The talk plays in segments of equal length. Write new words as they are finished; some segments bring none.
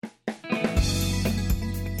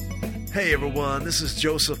Hey everyone, this is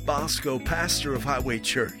Joseph Bosco, pastor of Highway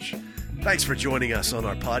Church. Thanks for joining us on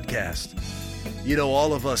our podcast. You know,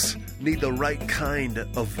 all of us need the right kind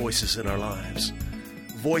of voices in our lives.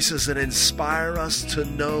 Voices that inspire us to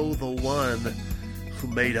know the one who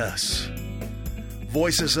made us.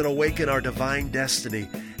 Voices that awaken our divine destiny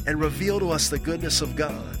and reveal to us the goodness of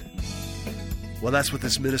God. Well, that's what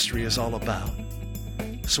this ministry is all about.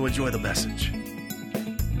 So enjoy the message.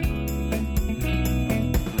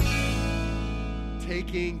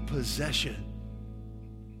 Taking possession,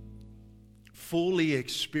 fully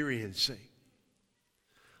experiencing,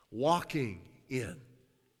 walking in,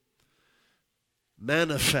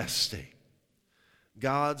 manifesting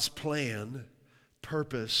God's plan,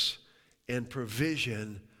 purpose, and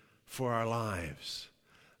provision for our lives.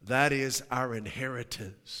 That is our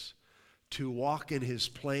inheritance. To walk in His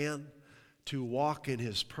plan, to walk in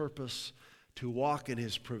His purpose, to walk in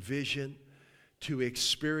His provision, to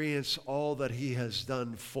experience all that He has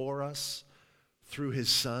done for us through His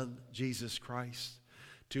Son, Jesus Christ,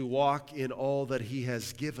 to walk in all that He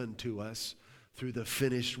has given to us through the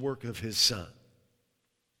finished work of His Son.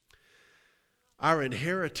 Our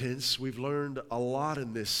inheritance, we've learned a lot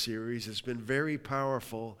in this series. It's been very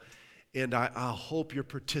powerful, and I hope you're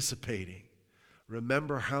participating.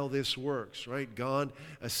 Remember how this works, right? God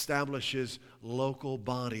establishes local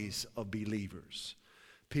bodies of believers.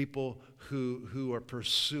 People who are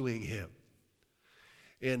pursuing Him.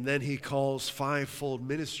 And then He calls fivefold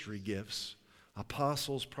ministry gifts,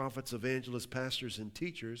 apostles, prophets, evangelists, pastors, and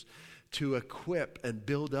teachers, to equip and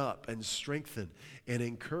build up and strengthen and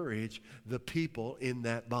encourage the people in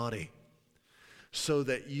that body. So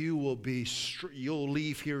that you will you'll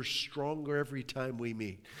leave here stronger every time we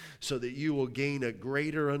meet. So that you will gain a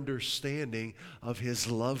greater understanding of His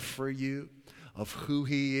love for you, of who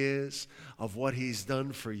He is, of what He's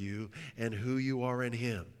done for you, and who you are in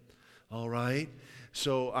Him. All right?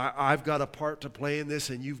 So I've got a part to play in this,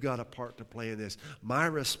 and you've got a part to play in this. My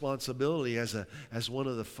responsibility as one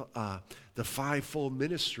of the fivefold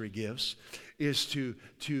ministry gifts is to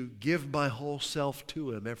give my whole self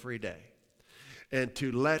to Him every day, and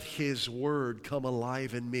to let His Word come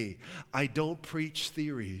alive in me. I don't preach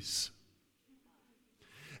theories.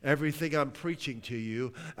 Everything I'm preaching to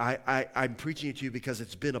you, I'm preaching it to you because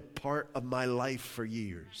it's been a part of my life for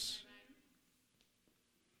years.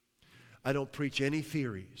 I don't preach any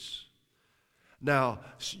theories. Now,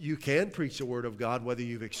 you can preach the Word of God whether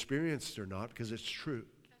you've experienced it or not, because it's true.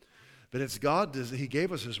 But it's God, He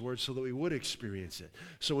gave us His Word so that we would experience it.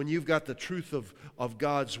 So when you've got the truth of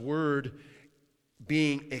God's Word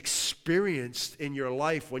being experienced in your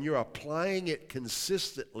life, when you're applying it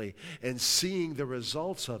consistently and seeing the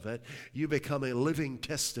results of it, you become a living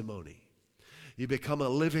testimony. You become a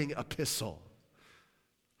living epistle,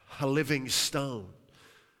 a living stone.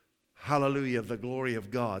 Hallelujah, of the glory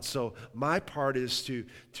of God. So my part is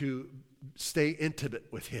to stay intimate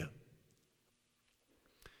with Him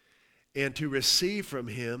and to receive from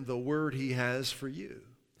Him the word He has for you.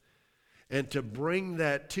 And to bring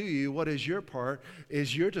that to you, what is your part?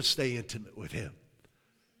 Is you're to stay intimate with Him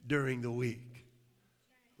during the week,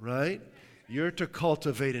 right? You're to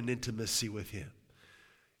cultivate an intimacy with Him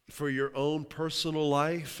for your own personal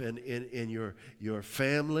life and in your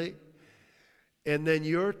family. And then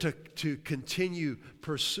you're to continue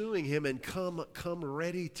pursuing Him and come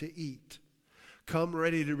ready to eat. Come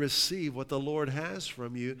ready to receive what the Lord has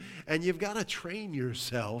from you. And you've got to train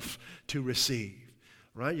yourself to receive.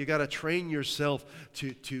 Right? You got to train yourself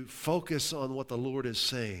to focus on what the Lord is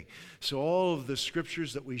saying. So all of the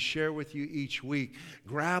scriptures that we share with you each week,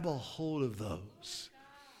 grab a hold of those.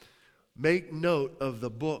 Make note of the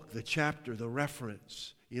book, the chapter, the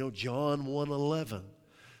reference. You know, John 1:11,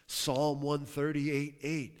 Psalm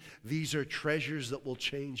 138:8. These are treasures that will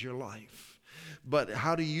change your life. But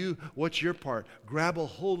what's your part? Grab a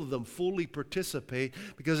hold of them, fully participate,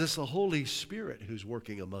 because it's the Holy Spirit who's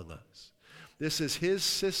working among us. This is His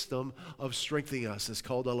system of strengthening us. It's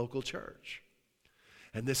called a local church.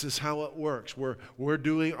 And this is how it works. We're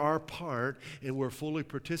doing our part, and we're fully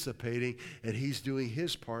participating, and He's doing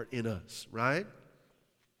His part in us, right?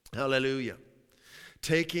 Hallelujah.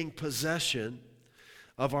 Taking possession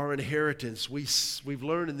of our inheritance. We've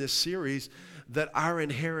learned in this series that our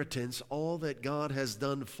inheritance, all that God has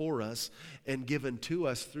done for us and given to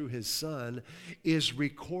us through His Son, is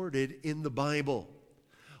recorded in the Bible.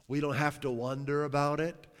 We don't have to wonder about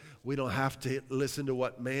it. We don't have to listen to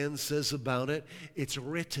what man says about it. It's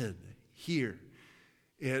written here.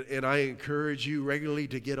 And I encourage you regularly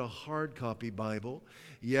to get a hard copy Bible.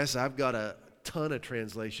 Yes, I've got a ton of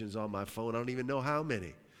translations on my phone. I don't even know how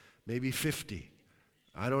many. Maybe 50.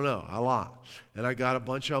 I don't know, a lot. And I got a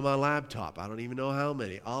bunch on my laptop. I don't even know how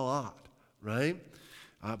many, a lot, right?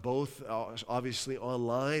 Both obviously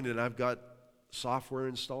online, and I've got software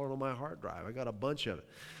installed on my hard drive. I got a bunch of it.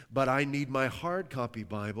 But I need my hard copy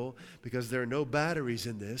Bible because there are no batteries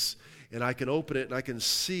in this, and I can open it and I can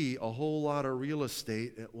see a whole lot of real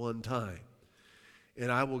estate at one time. And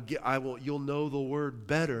you'll know the word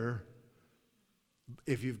better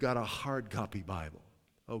if you've got a hard copy Bible.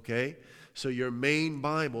 Okay? So your main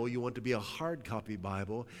Bible, you want to be a hard copy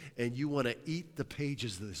Bible, and you want to eat the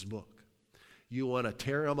pages of this book. You want to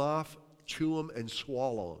tear them off, chew them, and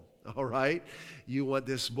swallow them. All right? You want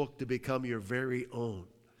this book to become your very own.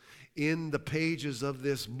 In the pages of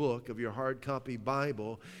this book, of your hard copy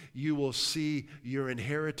Bible, you will see your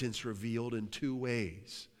inheritance revealed in two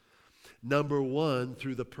ways. Number one,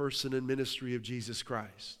 through the person and ministry of Jesus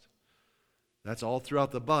Christ. That's all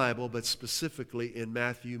throughout the Bible, but specifically in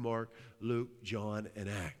Matthew, Mark, Luke, John, and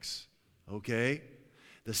Acts. Okay?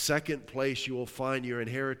 The second place you will find your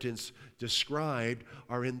inheritance described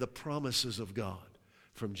are in the promises of God,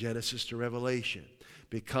 from Genesis to Revelation.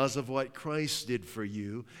 Because of what Christ did for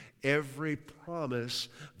you, every promise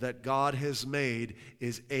that God has made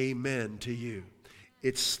is amen to you.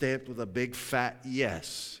 It's stamped with a big fat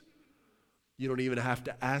yes. You don't even have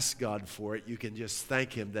to ask God for it. You can just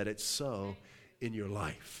thank Him that it's so in your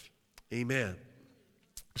life. Amen.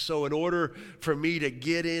 So in order for me to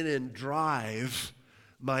get in and drive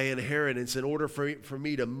my inheritance, in order for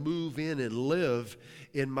me to move in and live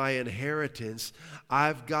in my inheritance,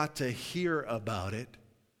 I've got to hear about it.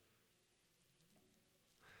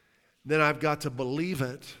 Then I've got to believe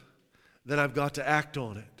it. Then I've got to act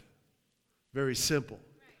on it. Very simple.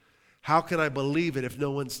 How can I believe it if no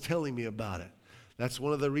one's telling me about it? That's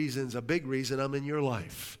one of the reasons, a big reason I'm in your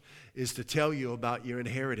life, is to tell you about your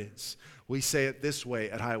inheritance. We say it this way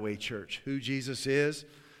at Highway Church: who Jesus is,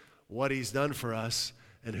 what He's done for us,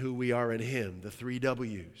 and who we are in Him. The 3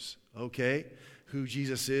 W's, okay? Who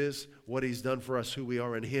Jesus is, what He's done for us, who we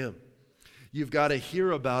are in Him. You've got to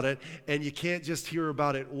hear about it, and you can't just hear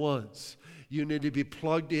about it once. You need to be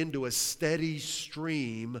plugged into a steady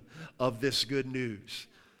stream of this good news.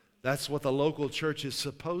 That's what the local church is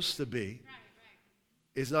supposed to be.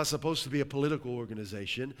 It's not supposed to be a political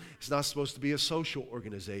organization. It's not supposed to be a social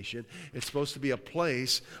organization. It's supposed to be a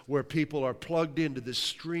place where people are plugged into the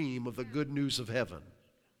stream of the good news of heaven.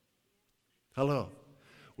 Hello.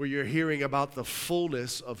 Where you're hearing about the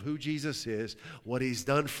fullness of who Jesus is, what He's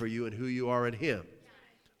done for you, and who you are in Him.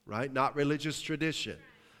 Right? Not religious tradition.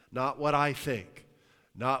 Not what I think.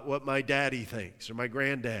 Not what my daddy thinks or my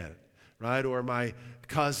granddad. Right? Or my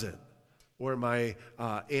cousin. Or my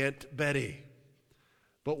Aunt Betty.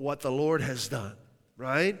 But what the Lord has done.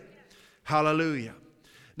 Right? Hallelujah.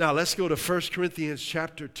 Now let's go to 1 Corinthians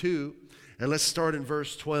chapter 2, and let's start in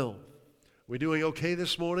verse 12. We doing okay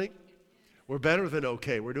this morning? We're better than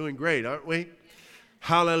okay. We're doing great, aren't we?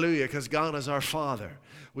 Hallelujah, because God is our Father.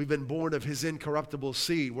 We've been born of His incorruptible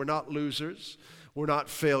seed. We're not losers. We're not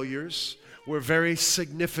failures. We're very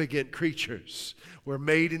significant creatures. We're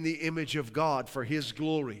made in the image of God for His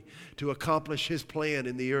glory, to accomplish His plan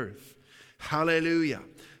in the earth. Hallelujah.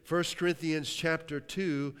 1 Corinthians chapter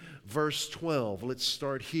 2, verse 12. Let's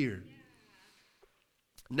start here.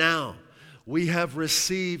 Now, we have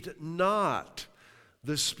received not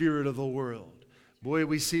the spirit of the world. Boy,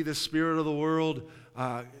 we see the spirit of the world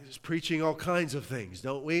is preaching all kinds of things,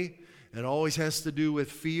 don't we? It always has to do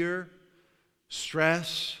with fear,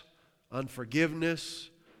 stress, unforgiveness,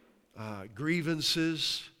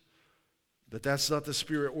 grievances. But that's not the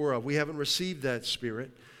spirit we're of. We haven't received that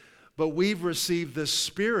spirit. But we've received the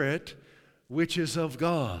Spirit which is of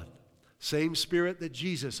God. Same Spirit that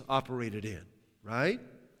Jesus operated in, right?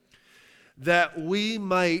 That we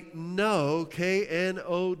might know,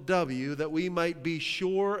 K-N-O-W, that we might be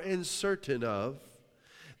sure and certain of,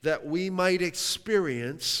 that we might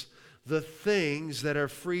experience the things that are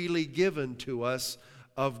freely given to us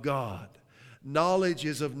of God. Knowledge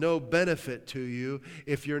is of no benefit to you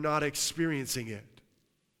if you're not experiencing it.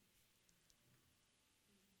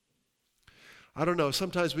 I don't know,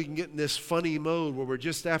 sometimes we can get in this funny mode where we're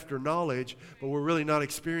just after knowledge, but we're really not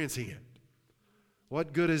experiencing it.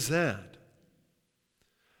 What good is that?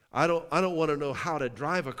 I don't want to know how to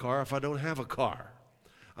drive a car if I don't have a car.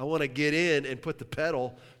 I want to get in and put the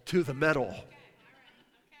pedal to the metal.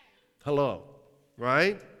 Hello,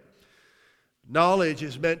 right? Knowledge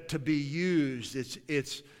is meant to be used.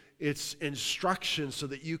 It's instruction so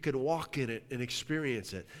that you can walk in it and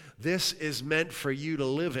experience it. This is meant for you to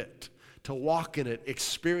live it, to walk in it,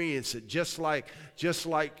 experience it, just like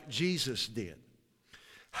Jesus did.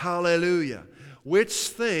 Hallelujah. which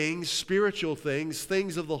things, spiritual things,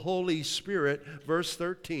 things of the Holy Spirit, verse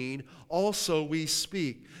 13, also we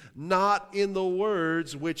speak, not in the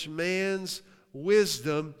words which man's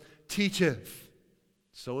wisdom teacheth.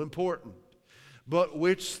 So important. But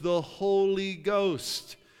which the Holy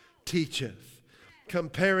Ghost teacheth,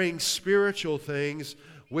 comparing spiritual things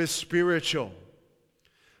with spiritual.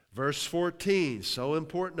 Verse 14, so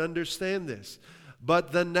important to understand this.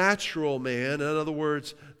 But the natural man, in other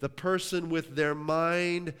words, the person with their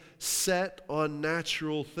mind set on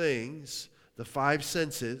natural things, the five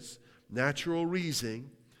senses, natural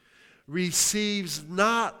reasoning, receives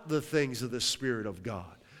not the things of the Spirit of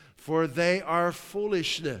God, for they are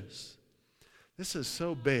foolishness. This is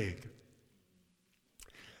so big.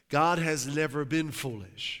 God has never been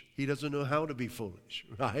foolish. He doesn't know how to be foolish,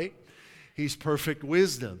 right? He's perfect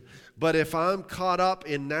wisdom. But if I'm caught up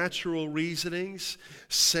in natural reasonings,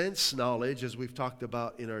 sense knowledge, as we've talked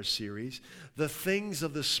about in our series, the things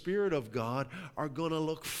of the Spirit of God are going to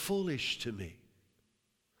look foolish to me.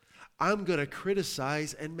 I'm going to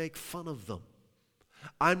criticize and make fun of them.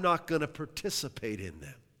 I'm not going to participate in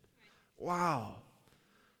them. Wow.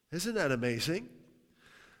 Isn't that amazing?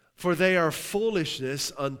 For they are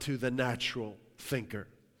foolishness unto the natural thinker.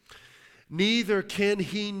 Neither can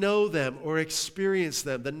he know them or experience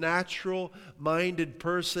them. The natural-minded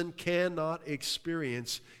person cannot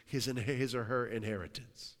experience his or her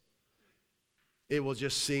inheritance. It will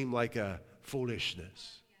just seem like a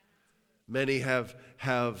foolishness. Many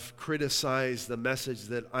have criticized the message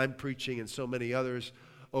that I'm preaching and so many others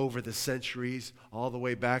over the centuries, all the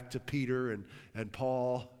way back to Peter and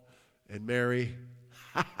Paul and Mary.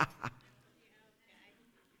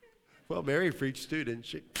 Well, Mary preached too, didn't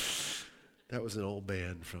she? That was an old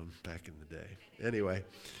band from back in the day. Anyway,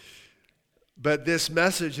 but this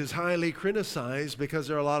message is highly criticized because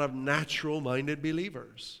there are a lot of natural-minded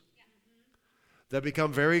believers that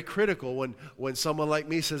become very critical when someone like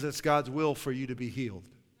me says it's God's will for you to be healed,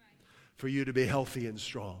 for you to be healthy and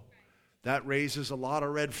strong. That raises a lot of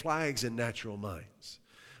red flags in natural minds.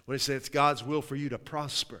 When they say it's God's will for you to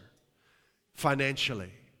prosper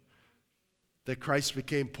financially, that Christ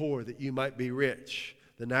became poor, that you might be rich.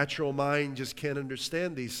 The natural mind just can't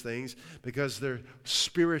understand these things because they're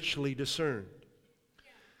spiritually discerned.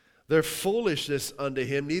 They're foolishness unto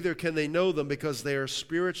him, neither can they know them because they are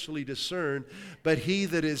spiritually discerned. But he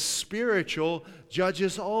that is spiritual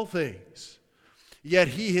judges all things. Yet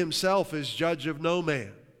he himself is judge of no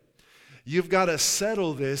man. You've got to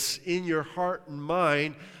settle this in your heart and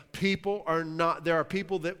mind. There are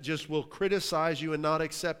people that just will criticize you and not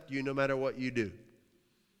accept you no matter what you do.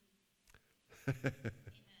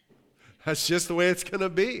 That's just the way it's going to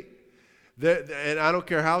be. And I don't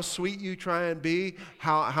care how sweet you try and be,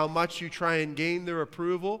 how much you try and gain their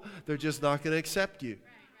approval, they're just not going to accept you.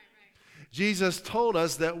 Jesus told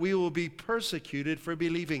us that we will be persecuted for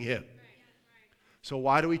believing him. So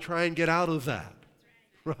why do we try and get out of that?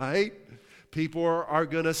 Right? People are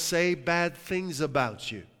going to say bad things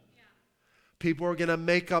about you. People are going to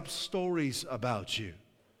make up stories about you.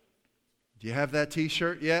 Do you have that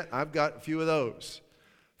t-shirt yet? I've got a few of those.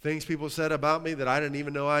 Things people said about me that I didn't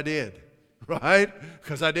even know I did. Right?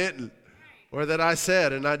 Because I didn't. Or that I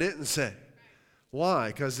said and I didn't say. Why?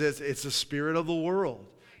 Because it's the spirit of the world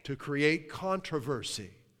to create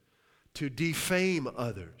controversy, to defame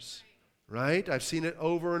others. Right? I've seen it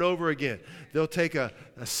over and over again. They'll take a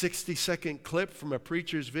 60-second clip from a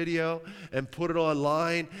preacher's video and put it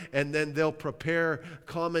online, and then they'll prepare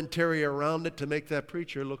commentary around it to make that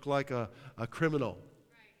preacher look like a criminal.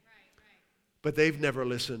 But they've never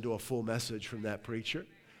listened to a full message from that preacher.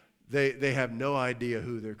 They have no idea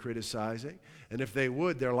who they're criticizing. And if they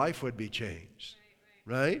would, their life would be changed.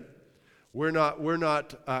 Right? We're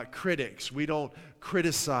not critics. We don't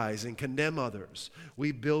criticize and condemn others.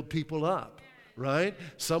 We build people up. Right?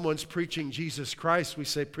 Someone's preaching Jesus Christ. We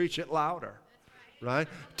say, preach it louder. Right?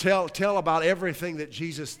 Tell about everything that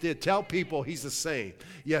Jesus did. Tell people he's the same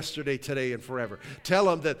yesterday, today, and forever. Tell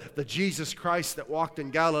them that the Jesus Christ that walked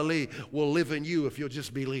in Galilee will live in you if you'll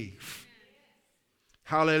just believe.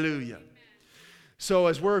 Hallelujah. So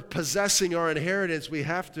as we're possessing our inheritance, we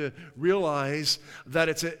have to realize that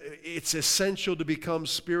it's essential to become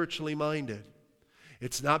spiritually minded.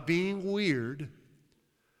 It's not being weird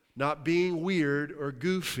or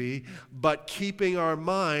goofy, but keeping our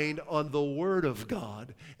mind on the Word of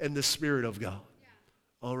God and the Spirit of God.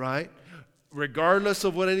 All right? Regardless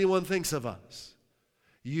of what anyone thinks of us,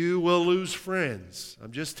 you will lose friends.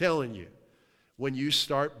 I'm just telling you, when you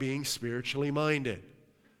start being spiritually minded.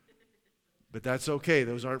 But that's okay.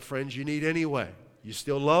 Those aren't friends you need anyway. You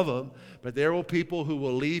still love them, but there will people who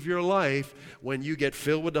will leave your life when you get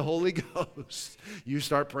filled with the Holy Ghost. You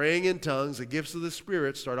start praying in tongues, the gifts of the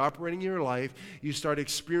Spirit start operating in your life. You start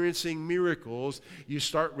experiencing miracles. You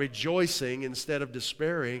start rejoicing instead of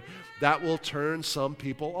despairing. That will turn some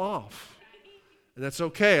people off. And that's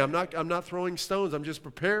okay. I'm not throwing stones. I'm just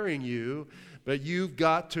preparing you. But you've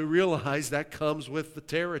got to realize that comes with the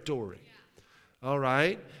territory. All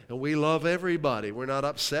right? And we love everybody. We're not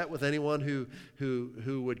upset with anyone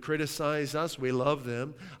who would criticize us. We love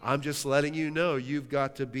them. I'm just letting you know you've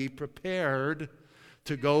got to be prepared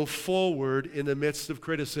to go forward in the midst of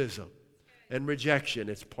criticism and rejection.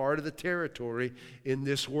 It's part of the territory in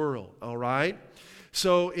this world. All right?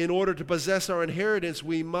 So in order to possess our inheritance,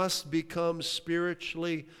 we must become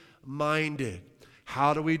spiritually minded.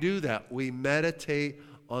 How do we do that? We meditate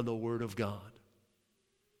on the Word of God.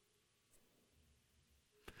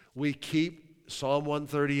 We keep Psalm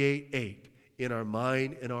 138:8 in our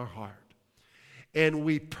mind and our heart. And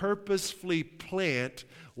we purposefully plant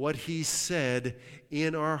what He said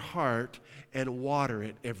in our heart and water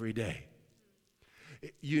it every day.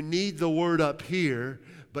 You need the Word up here,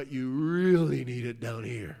 but you really need it down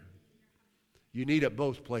here. You need it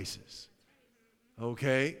both places.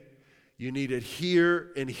 Okay? You need it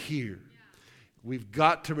here and here. We've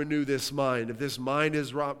got to renew this mind. If this mind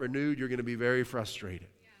is not renewed, you're going to be very frustrated.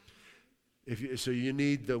 So you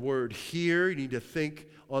need the word here, you need to think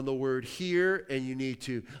on the word here, and you need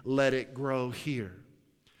to let it grow here.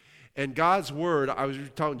 And God's word, I was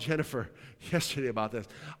talking to Jennifer yesterday about this.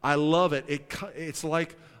 I love it. It's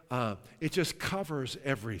like it just covers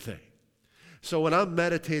everything. So when I'm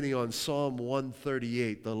meditating on Psalm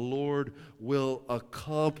 138, the Lord will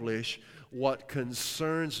accomplish what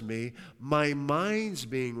concerns me, my mind's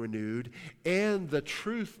being renewed, and the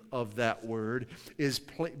truth of that word is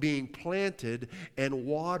being planted and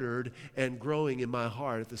watered and growing in my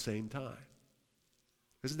heart at the same time.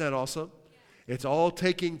 Isn't that awesome? It's all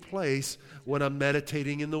taking place when I'm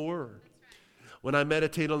meditating in the Word. When I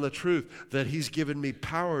meditate on the truth that He's given me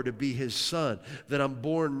power to be His son, that I'm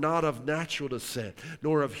born not of natural descent,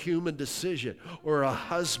 nor of human decision, or a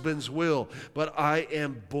husband's will, but I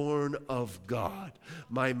am born of God.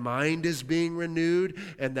 My mind is being renewed,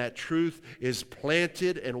 and that truth is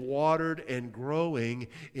planted and watered and growing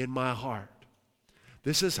in my heart.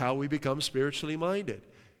 This is how we become spiritually minded.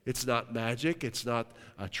 It's not magic. It's not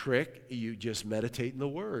a trick. You just meditate in the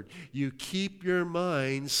Word. You keep your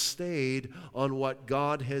mind stayed on what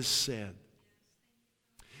God has said.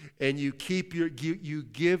 And you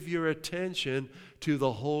give your attention to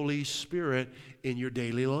the Holy Spirit in your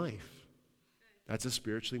daily life. That's a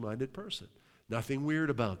spiritually minded person. Nothing weird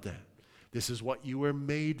about that. This is what you were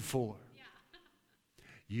made for.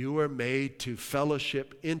 You were made to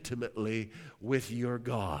fellowship intimately with your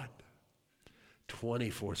God.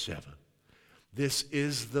 24/7. This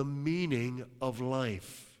is the meaning of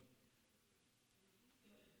life.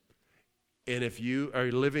 And if you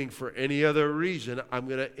are living for any other reason, I'm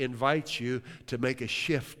going to invite you to make a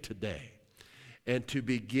shift today and to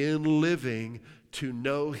begin living to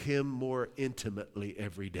know Him more intimately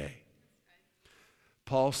every day.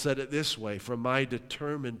 Paul said it this way, "For my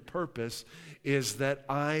determined purpose is that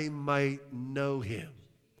I might know Him."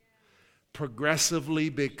 Progressively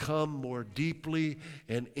become more deeply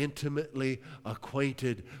and intimately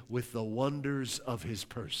acquainted with the wonders of His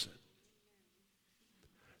person.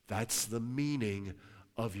 That's the meaning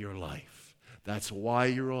of your life. That's why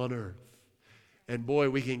you're on earth. And boy,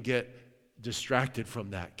 we can get distracted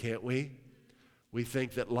from that, can't we? We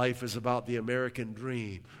think that life is about the American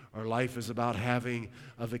dream, or life is about having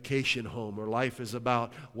a vacation home, or life is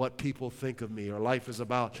about what people think of me, or life is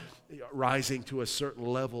about rising to a certain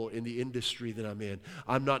level in the industry that I'm in.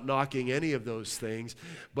 I'm not knocking any of those things,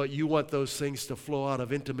 but you want those things to flow out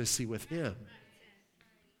of intimacy with Him.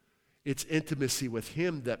 It's intimacy with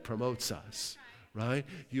Him that promotes us, right?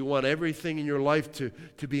 You want everything in your life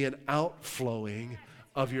to be an outflowing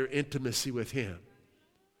of your intimacy with Him.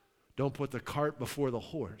 Don't put the cart before the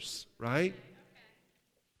horse, right?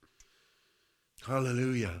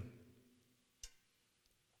 Hallelujah.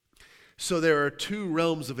 So there are two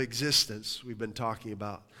realms of existence we've been talking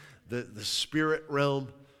about, the spirit realm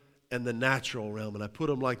and the natural realm. And I put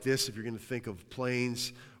them like this if you're going to think of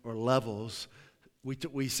planes or levels.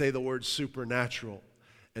 We say the word supernatural,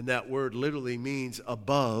 and that word literally means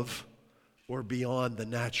above or beyond the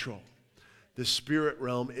natural. The spirit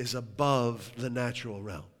realm is above the natural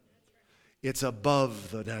realm. It's above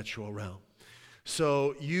the natural realm.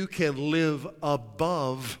 So you can live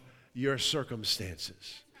above your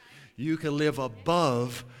circumstances. You can live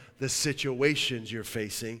above the situations you're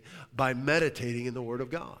facing by meditating in the Word of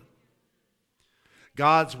God.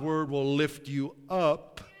 God's word will lift you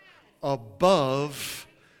up above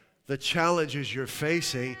the challenges you're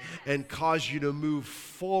facing and cause you to move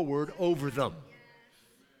forward over them.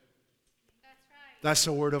 That's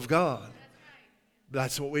the word of God.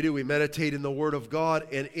 That's what we do. We meditate in the word of God,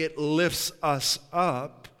 and it lifts us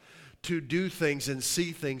up to do things and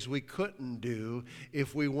see things we couldn't do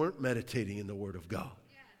if we weren't meditating in the word of God.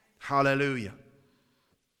 Hallelujah.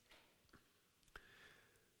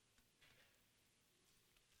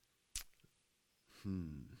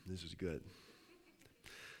 This is good.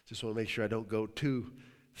 Just want to make sure I don't go too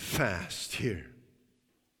fast here.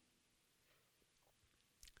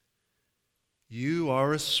 You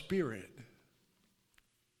are a spirit.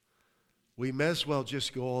 We may as well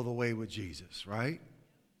just go all the way with Jesus, right?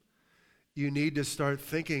 You need to start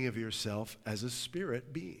thinking of yourself as a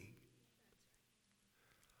spirit being.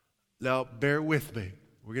 Now, bear with me.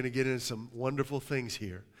 We're going to get into some wonderful things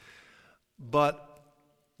here. But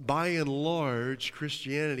by and large,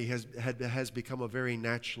 Christianity has become a very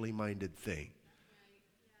naturally minded thing.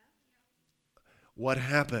 What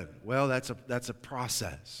happened? Well, that's a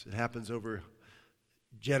process. It happens over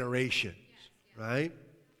generations, right?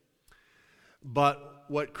 But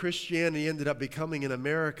what Christianity ended up becoming in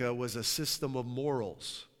America was a system of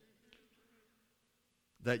morals.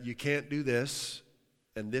 That you can't do this,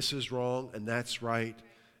 and this is wrong, and that's right,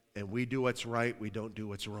 and we do what's right, we don't do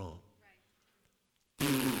what's wrong.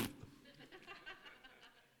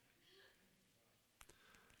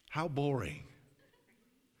 How boring.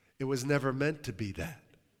 It was never meant to be that.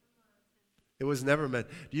 It was never meant.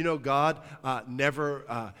 Do you know God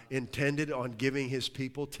never intended on giving his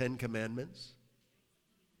people 10 commandments?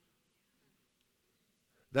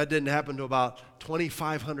 That didn't happen until about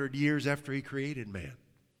 2,500 years after he created man.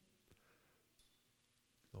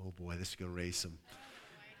 Oh boy, this is going to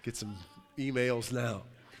get some emails now.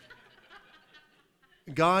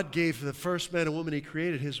 God gave the first man and woman he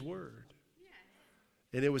created his word.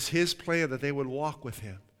 And it was his plan that they would walk with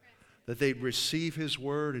him, that they'd receive his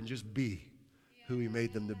word and just be who he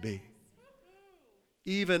made them to be.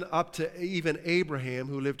 Even Abraham,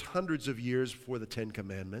 who lived hundreds of years before the 10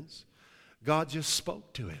 Commandments, God just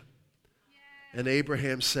spoke to him. And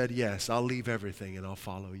Abraham said, yes, I'll leave everything and I'll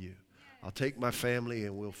follow you. I'll take my family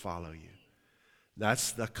and we'll follow you.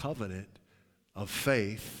 That's the covenant of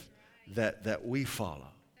faith that we follow.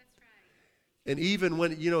 And even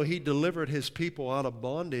when, he delivered his people out of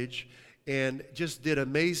bondage and just did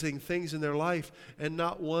amazing things in their life, and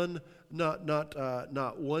not one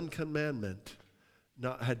commandment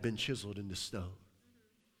had been chiseled into stone.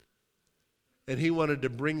 And he wanted to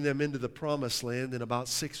bring them into the promised land in about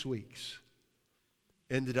 6 weeks.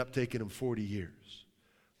 Ended up taking them 40 years.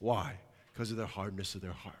 Why? Because of the hardness of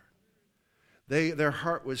their heart. Their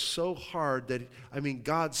heart was so hard that,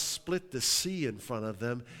 God split the sea in front of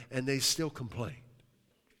them, and they still complained.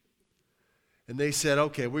 And they said,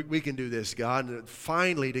 okay, we can do this, God. And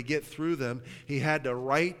finally, to get through them, he had to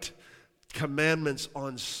write commandments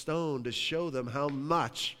on stone to show them how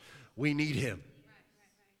much we need him.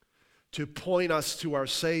 To point us to our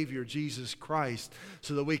Savior, Jesus Christ,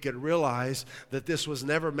 so that we could realize that this was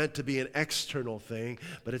never meant to be an external thing,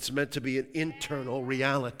 but it's meant to be an internal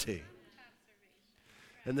reality.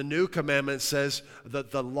 And the new commandment says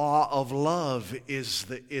that the law of love is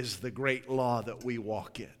the great law that we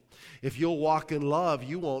walk in. If you'll walk in love,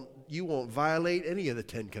 you won't violate any of the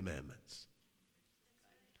 10 commandments.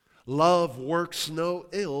 Love works no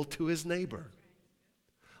ill to his neighbor.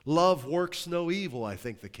 Love works no evil, I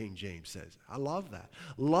think the King James says. I love that.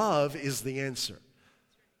 Love is the answer,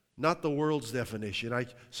 not the world's definition. I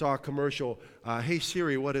saw a commercial, hey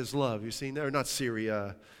Siri, what is love? You seen that? Or not Siri,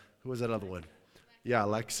 who was that other one? Yeah,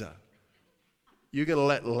 Alexa. You're going to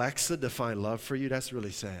let Alexa define love for you? That's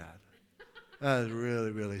really sad. That is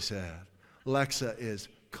really, really sad. Alexa is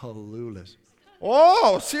clueless.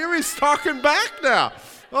 Oh, Siri's talking back now.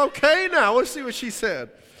 Okay, now let's see what she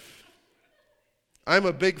said. I'm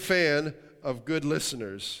a big fan of good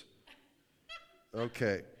listeners.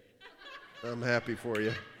 Okay. I'm happy for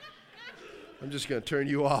you. I'm just going to turn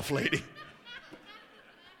you off, lady.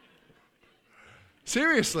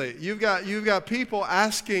 Seriously, you've got people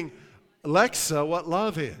asking Alexa what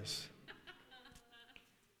love is.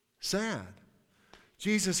 Sad.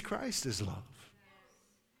 Jesus Christ is love.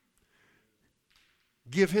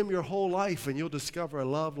 Give him your whole life and you'll discover a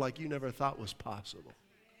love like you never thought was possible.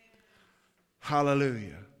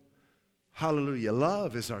 Hallelujah. Hallelujah.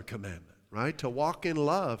 Love is our commandment, right? To walk in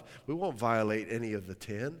love. We won't violate any of the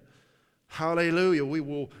 10. Hallelujah. We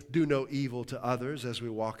will do no evil to others as we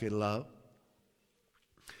walk in love.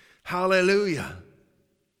 Hallelujah.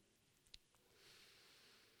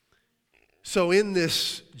 So in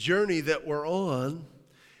this journey that we're on,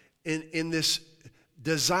 in this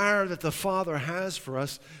desire that the Father has for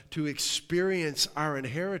us to experience our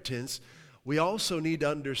inheritance, we also need to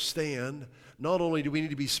understand, not only do we need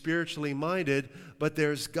to be spiritually minded, but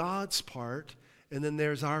there's God's part and then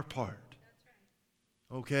there's our part.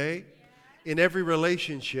 Okay? In every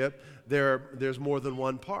relationship, there's more than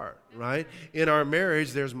one part, right? In our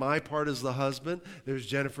marriage, there's my part as the husband, there's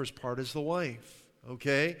Jennifer's part as the wife.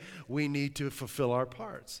 Okay? We need to fulfill our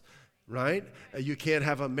parts. Right? You can't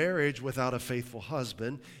have a marriage without a faithful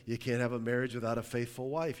husband. You can't have a marriage without a faithful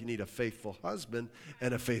wife. You need a faithful husband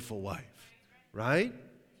and a faithful wife. Right?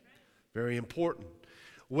 Very important.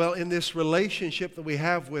 Well, in this relationship that we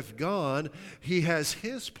have with God, He has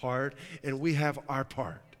His part and we have our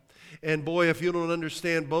part. And boy, if you don't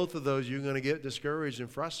understand both of those, you're going to get discouraged and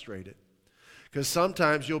frustrated. Because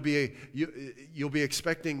sometimes you'll be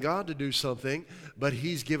expecting God to do something, but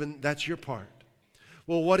that's your part.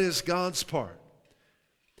 Well, what is God's part?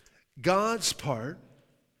 God's part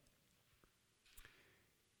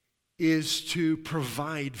is to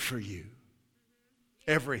provide for you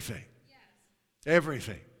everything.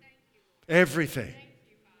 Everything. Everything.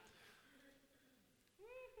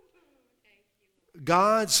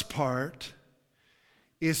 God's part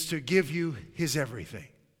is to give you His everything.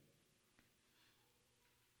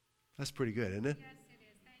 That's pretty good, isn't it? Yes, it is.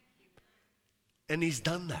 Thank you. And He's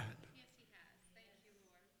done that. Yes, He has. Thank you,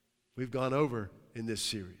 Lord. We've gone over in this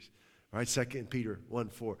series. Right? 2 Peter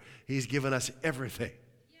 1:4. He's given us everything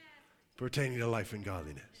pertaining to life and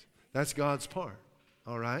godliness. That's God's part.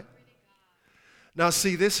 All right? Now,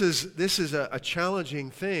 see, this is a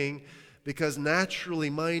challenging thing because naturally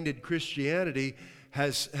minded Christianity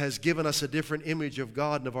has given us a different image of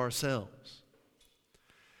God and of ourselves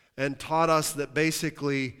and taught us that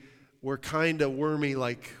basically we're kind of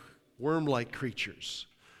worm-like creatures.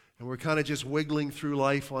 And we're kind of just wiggling through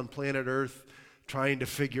life on planet Earth trying to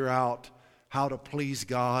figure out how to please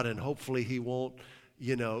God, and hopefully He won't,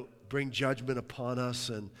 bring judgment upon us,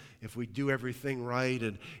 and if we do everything right.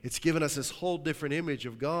 And it's given us this whole different image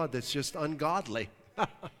of God that's just ungodly.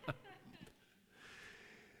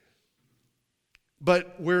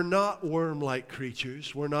 But we're not worm-like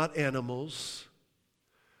creatures. We're not animals.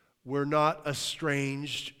 We're not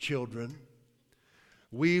estranged children.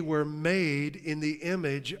 We were made in the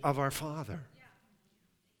image of our Father.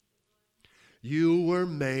 You were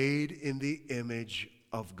made in the image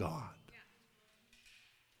of God.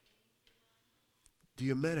 Do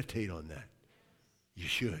you meditate on that? You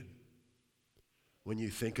should. When you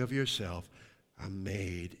think of yourself, I'm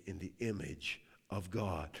made in the image of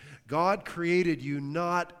God. God created you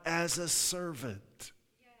not as a servant.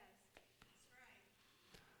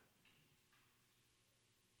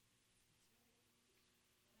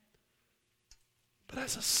 But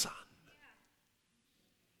as a son.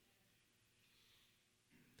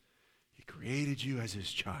 He created you as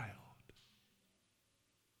His child.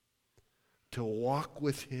 To walk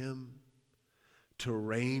with Him, to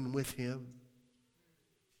reign with Him.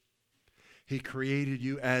 He created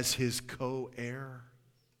you as His co-heir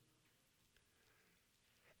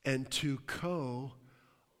and to co-operate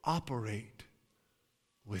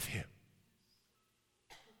with Him.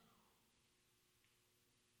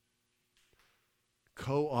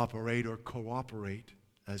 Co-operate or cooperate,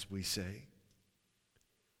 as we say.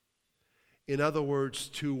 In other words,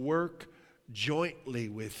 to work jointly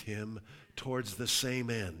with Him towards the same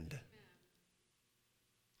end.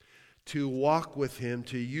 To walk with Him,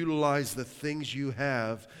 to utilize the things you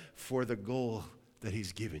have for the goal that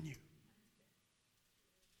He's given you.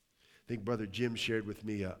 I think Brother Jim shared with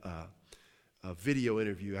me a video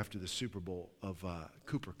interview after the Super Bowl of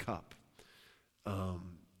Cooper Kupp.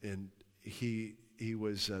 And he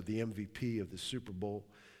was the MVP of the Super Bowl.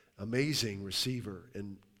 Amazing receiver.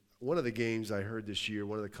 And one of the games I heard this year,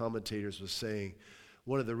 one of the commentators was saying,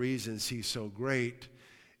 one of the reasons he's so great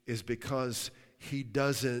is because he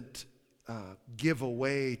doesn't give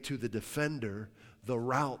away to the defender the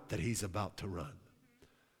route that he's about to run.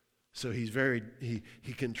 So he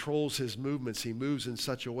controls his movements. He moves in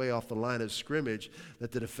such a way off the line of scrimmage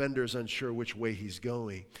that the defender is unsure which way he's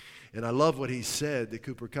going. And I love what he said, the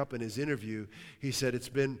Cooper Kupp, in his interview. He said, it's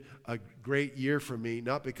been a great year for me,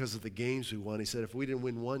 not because of the games we won. He said, if we didn't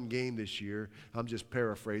win one game this year, I'm just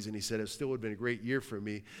paraphrasing, he said, it still would have been a great year for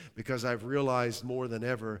me because I've realized more than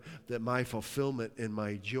ever that my fulfillment and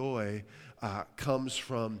my joy comes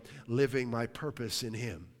from living my purpose in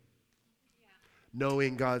Him.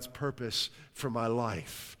 Knowing God's purpose for my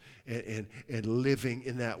life and living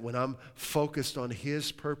in that. When I'm focused on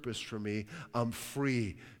His purpose for me, I'm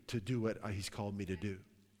free to do what He's called me to do.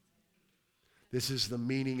 This is the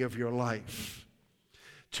meaning of your life,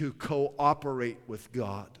 to cooperate with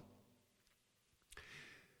God.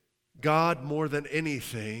 God, more than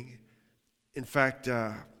anything, in fact,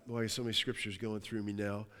 boy, so many scriptures going through me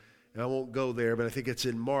now, and I won't go there, but I think it's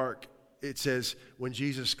in Mark. It says, when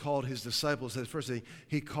Jesus called his disciples, the first thing,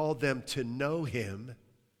 he called them to know him,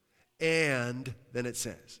 and then it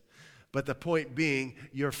says, but the point being,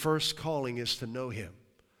 your first calling is to know him.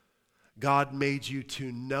 God made you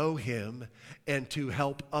to know him and to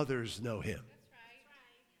help others know him.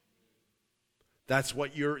 That's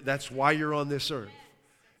why you're on this earth.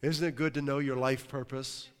 Isn't it good to know your life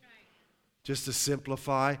purpose? Just to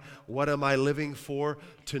simplify, what am I living for?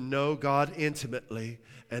 To know God intimately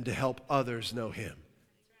and to help others know him.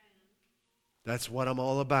 That's what I'm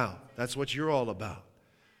all about. That's what you're all about.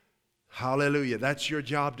 Hallelujah. That's your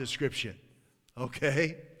job description.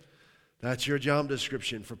 Okay? That's your job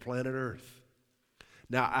description for planet Earth.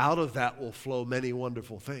 Now, out of that will flow many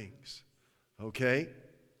wonderful things. Okay?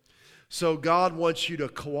 So God wants you to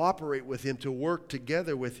cooperate with him, to work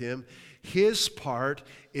together with him. His part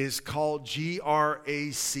is called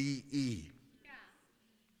Grace.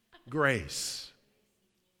 Grace.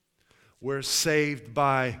 We're saved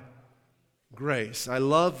by grace. I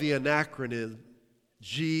love the acronym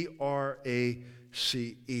Grace.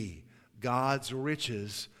 God's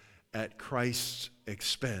riches at Christ's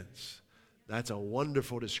expense. That's a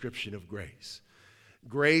wonderful description of grace.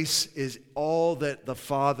 Grace is all that the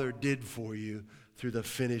Father did for you through the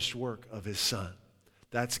finished work of his Son.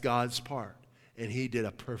 That's God's part, and he did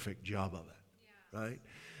a perfect job of it, right?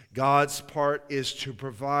 God's part is to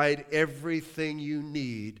provide everything you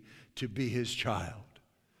need to be his child,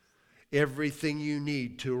 everything you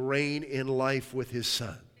need to reign in life with his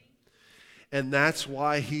Son. And that's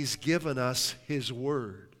why he's given us his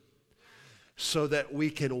word, so that we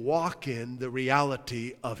can walk in the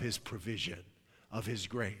reality of his provision, of his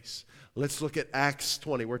grace. Let's look at Acts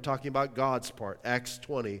 20. We're talking about God's part. Acts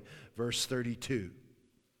 20, verse 32.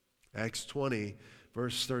 Acts 20,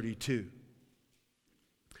 verse 32.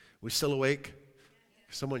 We still awake?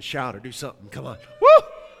 Someone shout or do something. Come on. Woo!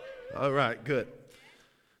 All right, good.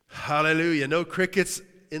 Hallelujah. No crickets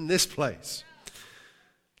in this place.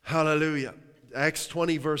 Hallelujah. Acts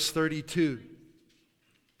 20, verse 32.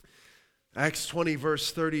 Acts 20,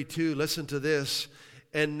 verse 32. Listen to this.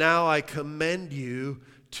 And now I commend you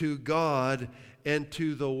to God and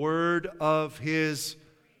to the word of his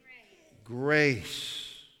grace.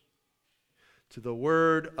 To the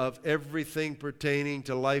word of everything pertaining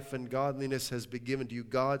to life and godliness has been given to you.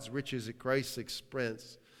 God's riches at Christ's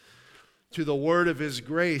expense. To the word of his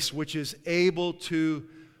grace, which is able to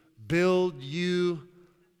build you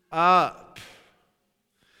up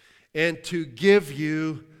and to give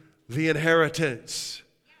you the inheritance.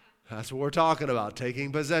 That's what we're talking about,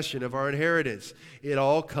 taking possession of our inheritance. It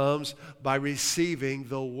all comes by receiving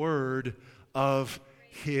the word of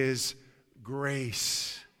his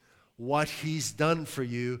grace. What he's done for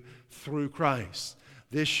you through Christ.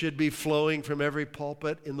 This should be flowing from every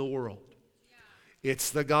pulpit in the world. It's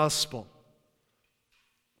the gospel.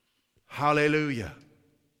 Hallelujah.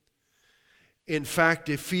 In fact,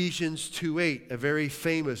 Ephesians 2:8, a very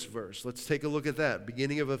famous verse. Let's take a look at that.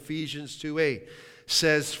 Beginning of Ephesians 2:8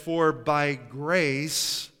 says, for by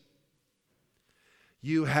grace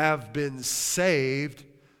you have been saved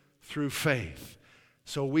through faith.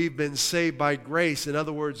 So we've been saved by grace. In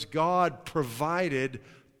other words, God provided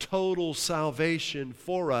total salvation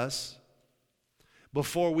for us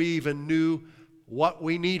before we even knew what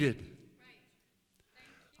we needed.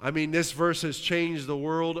 I mean, this verse has changed the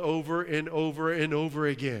world over and over and over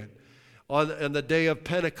again. On the day of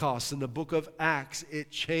Pentecost in the book of Acts, it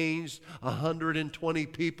changed 120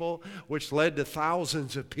 people, which led to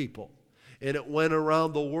thousands of people. And it went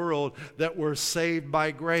around the world that were saved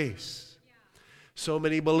by grace. So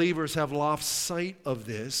many believers have lost sight of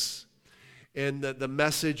this, and the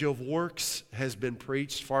message of works has been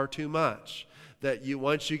preached far too much. That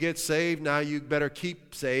once you get saved, now you better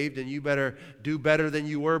keep saved, and you better do better than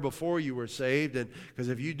you were before you were saved. And because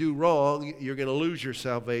if you do wrong, you're going to lose your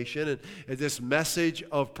salvation. And this message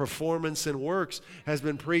of performance and works has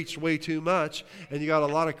been preached way too much. And you got a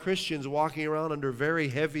lot of Christians walking around under very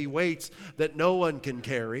heavy weights that no one can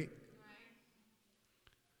carry.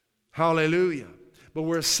 Hallelujah. But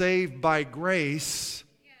we're saved by grace.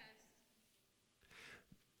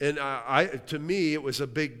 And to me, it was a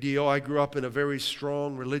big deal. I grew up in a very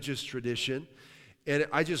strong religious tradition, and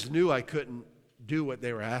I just knew I couldn't do what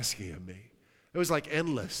they were asking of me. It was like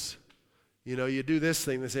endless. You know, you do this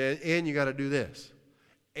thing, they say, and you got to do this.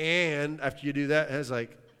 And after you do that, it's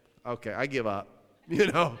like, okay, I give up. You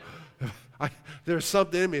know, There's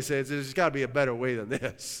something in me that says there's got to be a better way than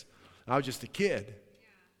this. I was just a kid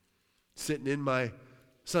sitting in my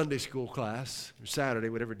Sunday school class, or Saturday,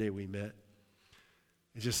 whatever day we met.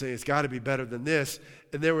 He's just saying it's got to be better than this.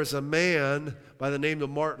 And there was a man by the name of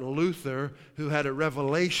Martin Luther who had a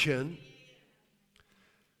revelation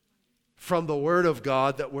from the Word of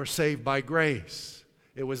God that we're saved by grace.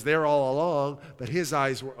 It was there all along, but his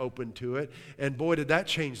eyes were open to it. And boy, did that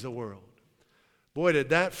change the world. Boy, did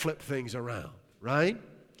that flip things around, right?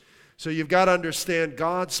 So you've got to understand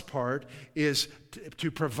God's part is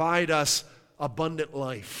to provide us abundant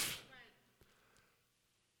life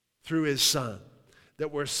through His Son.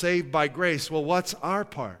 That we're saved by grace. Well, what's our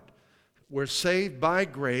part? We're saved by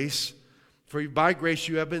grace. For by grace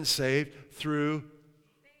you have been saved through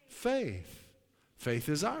faith. Faith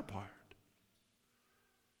is our part.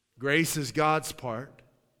 Grace is God's part.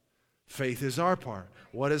 Faith is our part.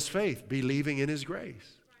 What is faith? Believing in His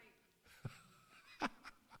grace.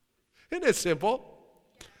 Isn't it simple?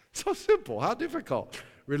 So simple. How difficult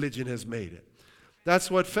religion has made it.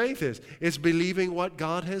 That's what faith is. It's believing what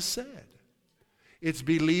God has said. It's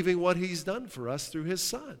believing what He's done for us through His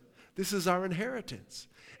Son. This is our inheritance.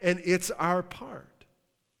 And it's our part.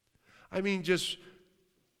 I mean, just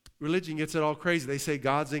religion gets it all crazy. They say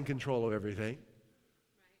God's in control of everything.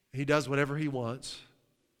 He does whatever He wants.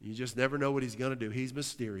 You just never know what He's going to do. He's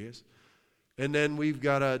mysterious. And then we've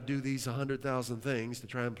got to do these 100,000 things to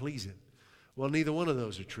try and please Him. Well, neither one of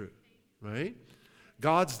those are true, right?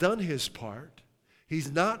 God's done His part.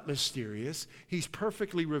 He's not mysterious. He's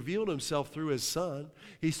perfectly revealed Himself through His Son.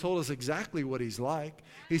 He's told us exactly what He's like.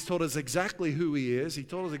 He's told us exactly who He is. He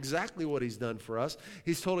told us exactly what He's done for us.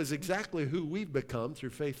 He's told us exactly who we've become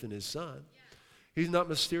through faith in His Son. He's not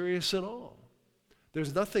mysterious at all.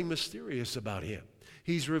 There's nothing mysterious about Him.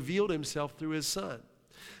 He's revealed Himself through His Son.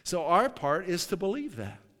 So our part is to believe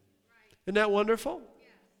that. Isn't that wonderful?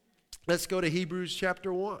 Let's go to Hebrews chapter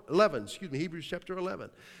 11. Hebrews chapter 11.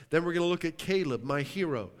 Then we're going to look at Caleb, my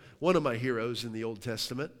hero, one of my heroes in the Old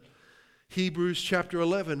Testament. Hebrews chapter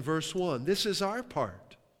 11, verse 1. This is our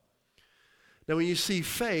part. Now, when you see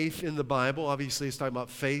faith in the Bible, obviously it's talking about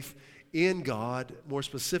faith in God, more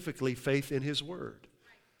specifically, faith in His Word.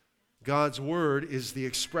 God's Word is the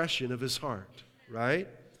expression of His heart, right?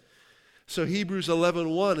 So Hebrews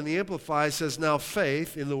 11:1 in the Amplified says, now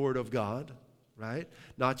faith in the Word of God, right?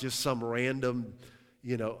 Not just some random,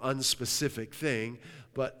 unspecific thing,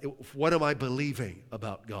 but what am I believing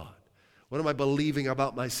about God? What am I believing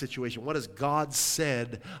about my situation? What has God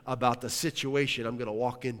said about the situation I'm going to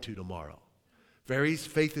walk into tomorrow?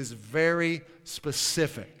 Faith is very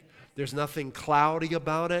specific. There's nothing cloudy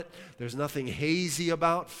about it. There's nothing hazy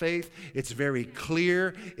about faith. It's very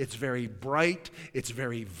clear. It's very bright. It's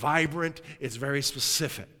very vibrant. It's very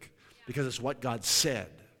specific because it's what God said.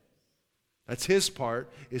 That's His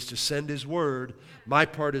part, is to send His Word. My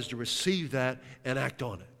part is to receive that and act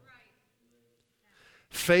on it.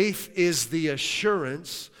 Faith is the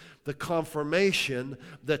assurance, the confirmation,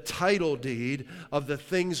 the title deed of the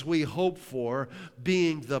things we hope for,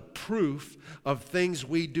 being the proof of things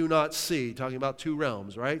we do not see. Talking about two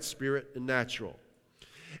realms, right? Spirit and natural.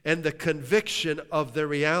 And the conviction of the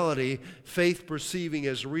reality, faith perceiving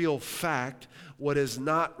as real fact what is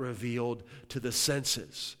not revealed to the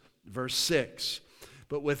senses. Verse 6,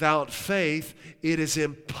 but without faith, it is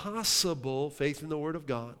impossible, faith in the Word of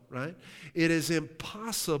God, right? It is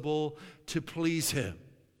impossible to please Him.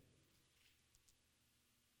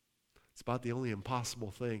 It's about the only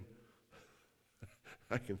impossible thing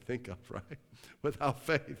I can think of, right? Without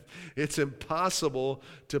faith, it's impossible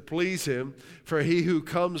to please Him, for he who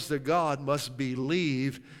comes to God must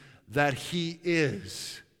believe that He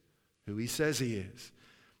is who He says He is,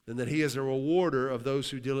 and that He is a rewarder of those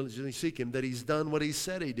who diligently seek Him, that He's done what He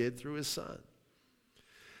said He did through His Son.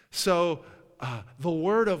 So the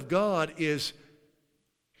Word of God is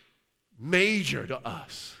major to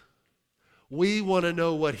us. We want to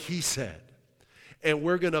know what He said, and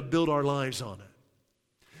we're going to build our lives on it.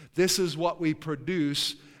 This is what we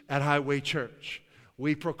produce at Highway Church.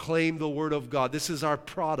 We proclaim the Word of God. This is our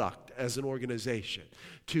product as an organization,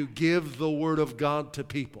 to give the Word of God to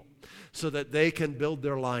people so that they can build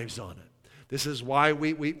their lives on it. This is why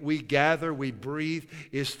we gather, we breathe,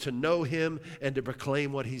 is to know Him and to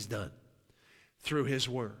proclaim what He's done through His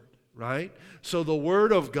Word, right? So the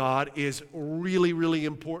Word of God is really, really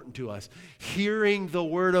important to us. Hearing the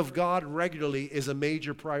Word of God regularly is a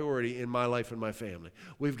major priority in my life and my family.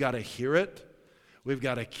 We've got to hear it. We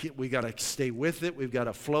got to stay with it. We've got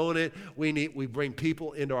to flow in it. We bring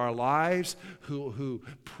people into our lives who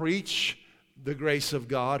preach the grace of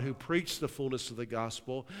God, who preach the fullness of the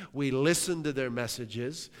gospel. We listen to their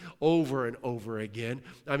messages over and over again.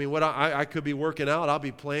 I mean, what I could be working out, I'll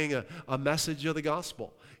be playing a message of the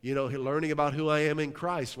gospel, learning about who I am in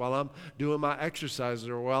Christ while I'm doing my exercises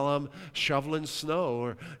or while I'm shoveling snow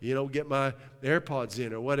or, get my AirPods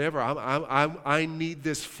in or whatever. I need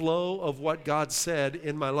this flow of what God said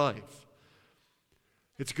in my life.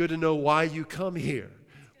 It's good to know why you come here.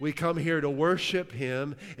 We come here to worship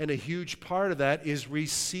Him, and a huge part of that is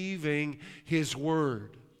receiving His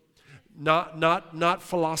Word. Not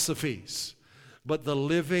philosophies, but the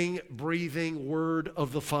living, breathing Word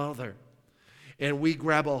of the Father. And we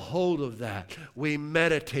grab a hold of that. We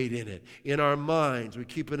meditate in it, in our minds. We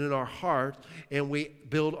keep it in our heart, and we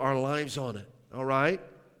build our lives on it. All right?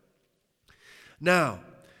 Now,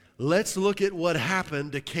 let's look at what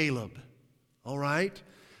happened to Caleb. All right?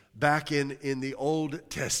 Back in the Old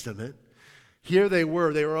Testament. Here they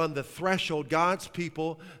were on the threshold. God's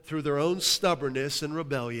people, through their own stubbornness and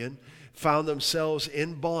rebellion, found themselves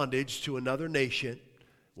in bondage to another nation. It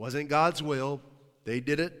wasn't God's will. They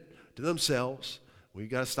did it to themselves. We've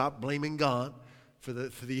got to stop blaming God for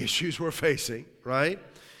the issues we're facing, right?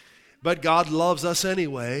 But God loves us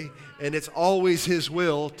anyway, and it's always His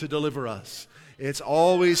will to deliver us. It's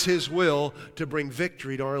always His will to bring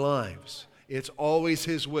victory to our lives. It's always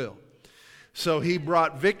His will. So He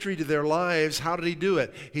brought victory to their lives. How did He do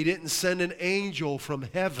it? He didn't send an angel from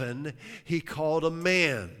heaven. He called a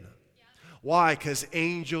man. Why? Because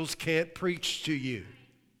angels can't preach to you.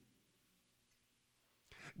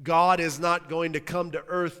 God is not going to come to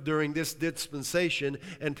earth during this dispensation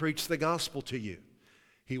and preach the gospel to you.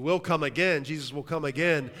 He will come again. Jesus will come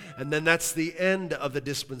again. And then that's the end of the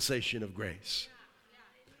dispensation of grace.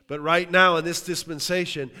 But right now in this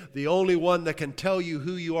dispensation, the only one that can tell you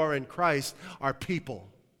who you are in Christ are people.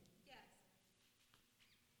 Yes.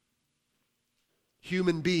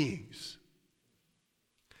 Human beings.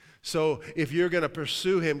 So if you're going to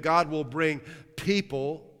pursue Him, God will bring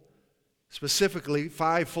people, specifically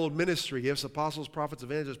fivefold ministry gifts, apostles, prophets,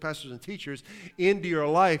 evangelists, pastors, and teachers, into your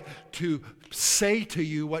life to say to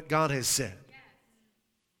you what God has said.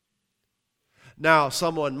 Now,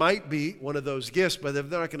 someone might be one of those gifts, but if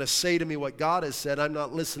they're not going to say to me what God has said, I'm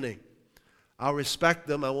not listening. I'll respect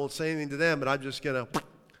them. I won't say anything to them, but I'm just going to,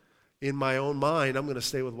 in my own mind, I'm going to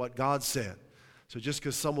stay with what God said. So just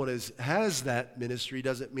because someone has that ministry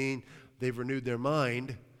doesn't mean they've renewed their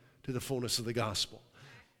mind to the fullness of the gospel.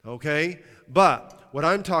 Okay? But what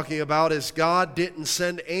I'm talking about is God didn't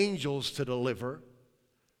send angels to deliver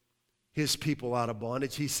His people out of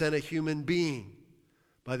bondage. He sent a human being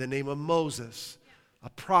by the name of Moses, a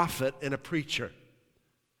prophet and a preacher.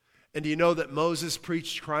 And do you know that Moses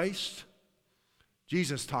preached Christ?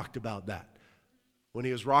 Jesus talked about that. When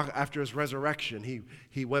he was after his resurrection,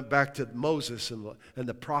 he went back to Moses and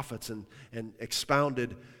the prophets and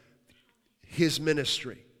expounded his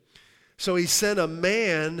ministry. So he sent a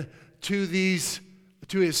man to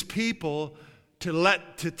his people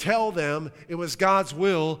to tell them it was God's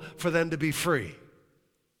will for them to be free.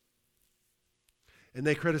 And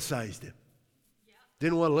they criticized him.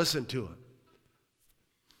 Didn't want to listen to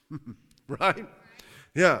him. Right?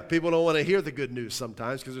 Yeah, people don't want to hear the good news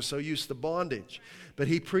sometimes because they're so used to bondage. But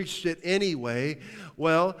he preached it anyway.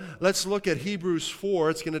 Well, let's look at Hebrews 4.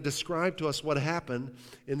 It's going to describe to us what happened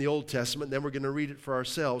in the Old Testament. Then we're going to read it for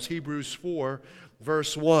ourselves. Hebrews 4,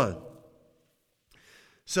 verse 1.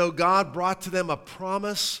 So God brought to them a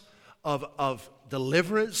promise of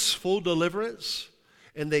deliverance, full deliverance.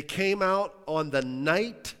 And they came out on the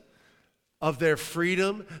night of their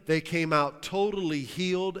freedom. They came out totally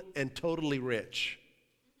healed and totally rich.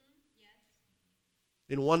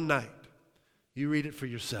 In one night. You read it for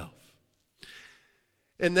yourself.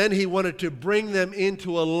 And then He wanted to bring them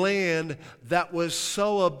into a land that was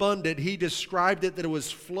so abundant. He described it that it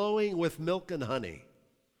was flowing with milk and honey.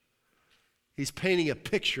 He's painting a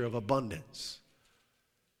picture of abundance.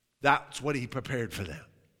 That's what He prepared for them.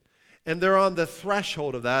 And they're on the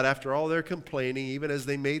threshold of that after all their complaining. Even as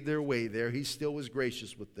they made their way there, He still was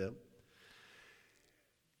gracious with them.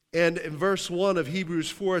 And in verse 1 of Hebrews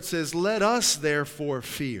 4, it says, "Let us therefore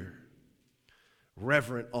fear,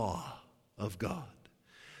 reverent awe of God,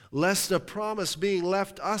 lest a promise being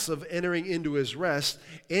left us of entering into His rest,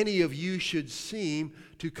 any of you should seem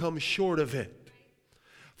to come short of it.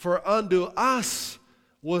 For unto us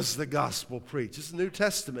was the gospel preached." It's the New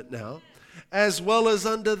Testament now. "As well as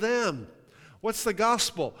unto them." What's the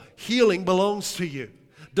gospel? Healing belongs to you.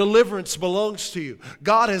 Deliverance belongs to you.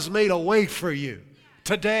 God has made a way for you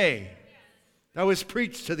today. That was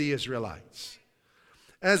preached to the Israelites.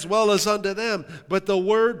 "As well as unto them. But the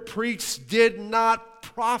word preached did not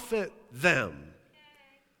profit them.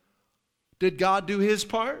 Did God do his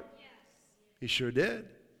part? He sure did.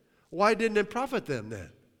 Why didn't it profit them then?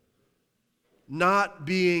 Not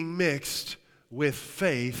being mixed with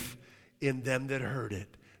faith in them that heard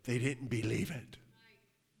it. They didn't believe it.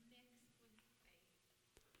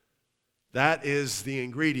 That is the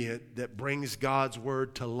ingredient that brings God's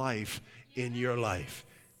word to life in your life.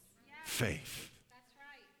 Faith.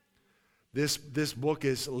 This book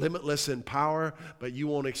is limitless in power, but you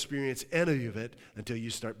won't experience any of it until you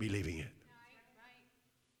start believing it.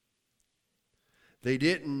 They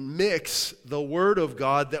didn't mix the word of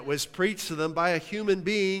God that was preached to them by a human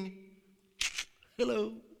being,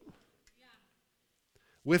 hello,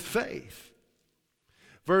 with faith.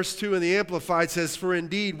 Verse 2 in the Amplified says, "For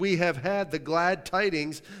indeed we have had the glad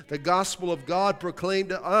tidings, the gospel of God proclaimed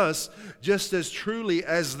to us, just as truly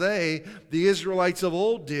as they, the Israelites of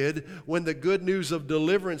old, did when the good news of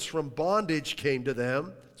deliverance from bondage came to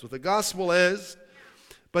them." That's what the gospel is.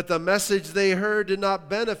 "But the message they heard did not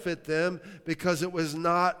benefit them because it was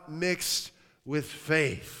not mixed with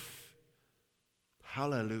faith."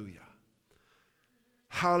 Hallelujah.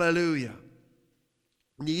 Hallelujah.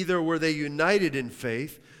 "Neither were they united in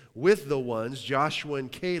faith with the ones, Joshua and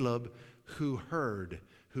Caleb, who heard,"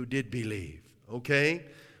 who did believe. Okay?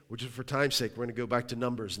 Which is for time's sake, we're going to go back to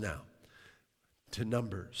Numbers now. To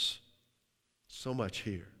Numbers. So much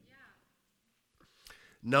here.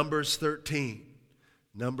 Numbers 13.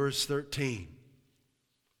 Numbers 13.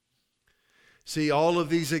 See, all of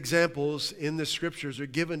these examples in the scriptures are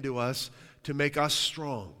given to us to make us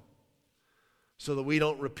strong, so that we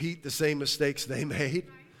don't repeat the same mistakes they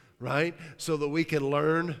made, right? So that we can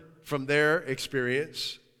learn from their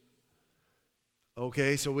experience.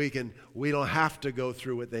 Okay, so we don't have to go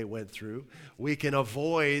through what they went through. We can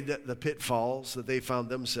avoid the pitfalls that they found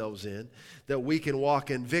themselves in, that we can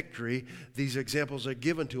walk in victory. These examples are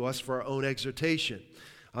given to us for our own exhortation.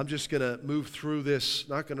 I'm just going to move through this,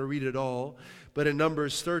 not going to read it all, but in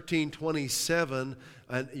Numbers 13:27,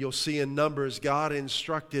 and you'll see in Numbers, God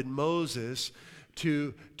instructed Moses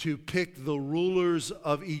to pick the rulers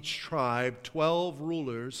of each tribe, 12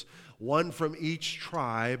 rulers, one from each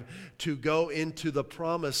tribe, to go into the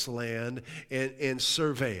promised land and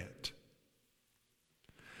survey it.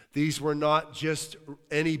 These were not just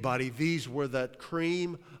anybody. These were the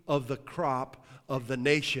cream of the crop of the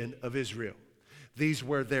nation of Israel. These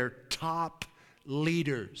were their top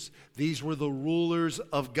leaders. These were the rulers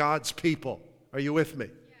of God's people. Are you with me?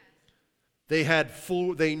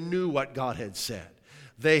 They knew what God had said.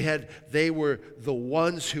 They were the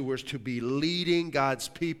ones who were to be leading God's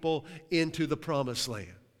people into the promised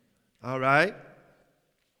land. All right?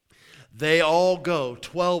 They all go,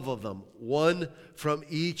 12 of them, one from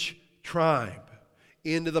each tribe,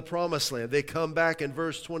 into the promised land. They come back in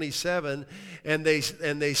verse 27 and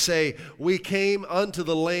they say, "We came unto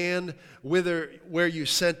the land where you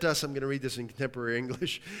sent us." I'm going to read this in contemporary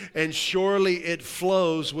English. "And surely it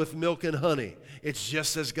flows with milk and honey." It's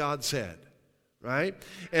just as God said, right?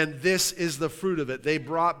 "And this is the fruit of it." They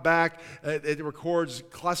brought back, it records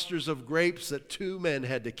clusters of grapes that 2 men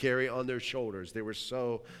had to carry on their shoulders. They were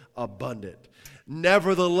so abundant.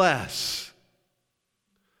 "Nevertheless,"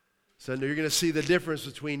 so you're going to see the difference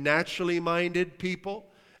between naturally minded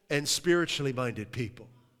people and spiritually minded people.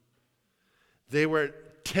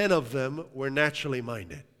 10 of them were naturally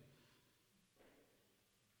minded.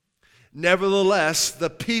 "Nevertheless, the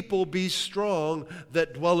people be strong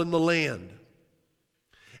that dwell in the land,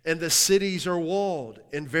 and the cities are walled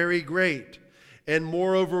and very great. And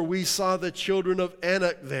moreover, we saw the children of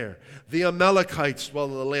Anak there. The Amalekites dwell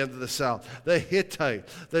in the land of the south. The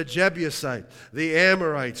Hittites, the Jebusites, the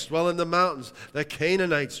Amorites dwell in the mountains. The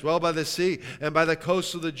Canaanites dwell by the sea and by the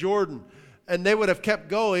coast of the Jordan." And they would have kept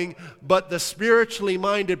going, but the spiritually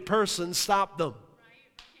minded person stopped them.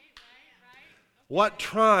 What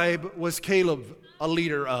tribe was Caleb a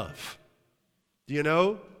leader of? Do you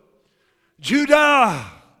know?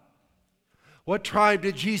 Judah. What tribe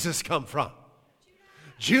did Jesus come from?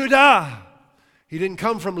 Judah. He didn't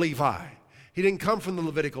come from Levi. He didn't come from the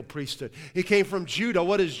Levitical priesthood. He came from Judah.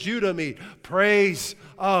 What does Judah mean? Praise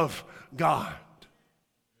of God.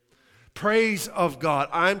 Praise of God.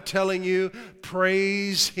 I'm telling you,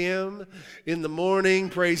 praise Him in the morning,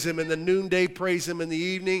 praise Him in the noonday, praise Him in the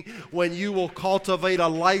evening. When you will cultivate a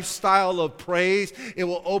lifestyle of praise, it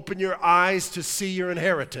will open your eyes to see your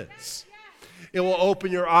inheritance. It will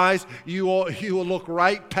open your eyes. You will look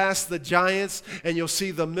right past the giants, and you'll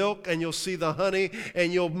see the milk, and you'll see the honey,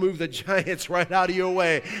 and you'll move the giants right out of your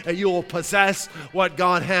way, and you will possess what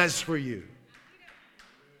God has for you.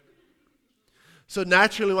 So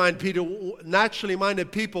naturally minded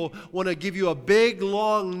people want to give you a big,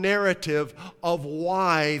 long narrative of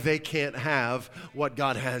why they can't have what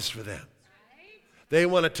God has for them. They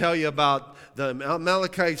want to tell you about the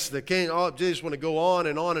Amalekites, the king. Oh, they just want to go on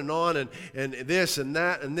and on and on and this and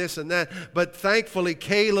that and this and that. But thankfully,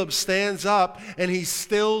 Caleb stands up and he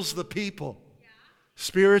stills the people,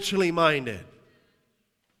 spiritually minded.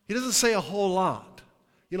 He doesn't say a whole lot.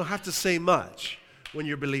 You don't have to say much when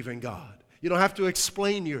you believe in God. You don't have to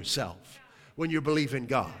explain yourself when you believe in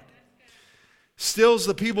God. Stills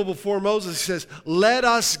the people before Moses. He says, let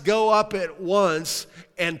us go up at once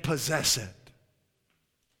and possess it,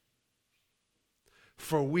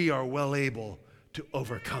 for we are well able to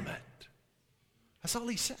overcome it. That's all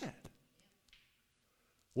he said.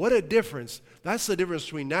 What a difference. That's the difference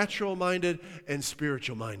between natural-minded and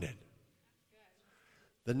spiritual-minded.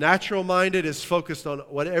 The natural-minded is focused on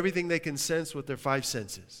everything they can sense with their five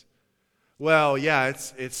senses. Well, yeah,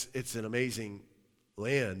 it's an amazing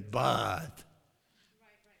land, but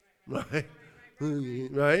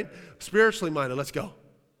right? Spiritually minded, let's go.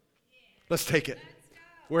 Let's take it.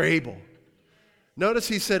 We're able. Notice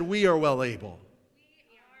he said, we are well able.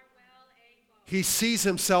 He sees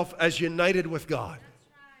himself as united with God.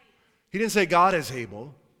 He didn't say God is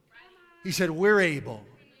able. He said, we're able.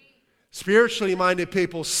 Spiritually minded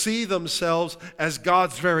people see themselves as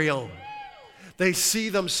God's very own. They see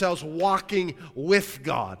themselves walking with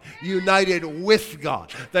God, united with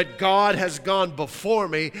God. That God has gone before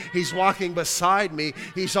me. He's walking beside me.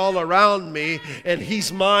 He's all around me. And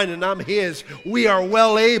He's mine and I'm His. We are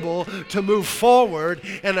well able to move forward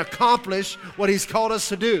and accomplish what He's called us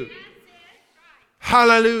to do.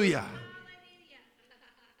 Hallelujah.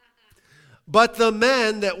 But the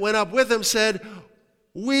men that went up with him said,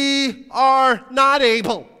 we are not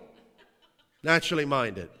able, naturally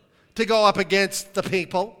minded, to go up against the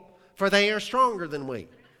people, for they are stronger than we,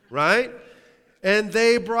 right? And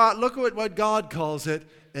they brought, look at what God calls it,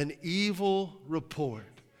 an evil report.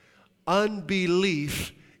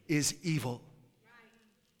 Unbelief is evil.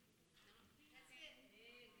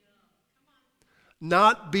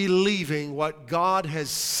 Not believing what God has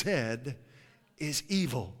said is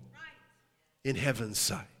evil in heaven's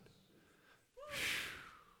sight.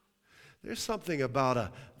 There's something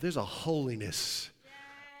about there's a holiness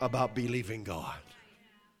about believing God.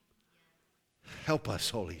 Help us,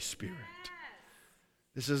 Holy Spirit.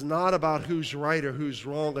 This is not about who's right or who's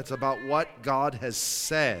wrong. It's about what God has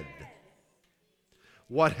said.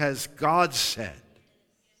 What has God said?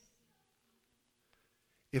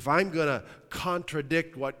 If I'm going to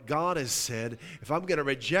contradict what God has said, if I'm going to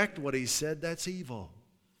reject what He said, that's evil.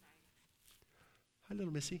 Hi,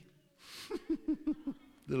 little Missy.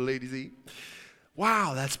 Little ladies eat.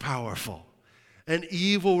 Wow, that's powerful. An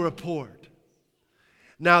evil report.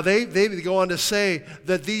 Now, they go on to say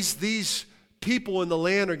that these people in the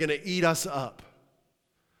land are going to eat us up.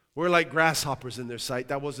 We're like grasshoppers in their sight.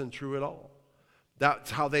 That wasn't true at all.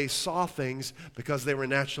 That's how they saw things because they were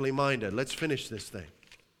naturally minded. Let's finish this thing.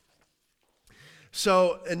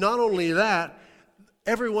 So, and not only that,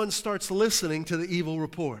 everyone starts listening to the evil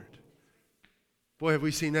report. Boy, have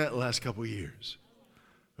we seen that in the last couple of years.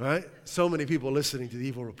 Right? So many people listening to the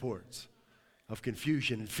evil reports of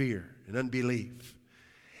confusion and fear and unbelief.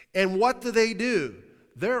 And what do?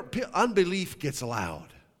 Their unbelief gets loud.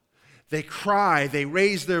 They cry, they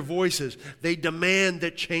raise their voices, they demand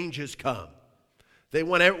that changes come. We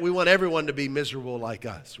want everyone to be miserable like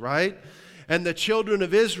us, right? And the children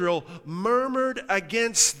of Israel murmured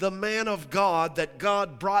against the man of God that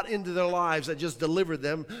God brought into their lives that just delivered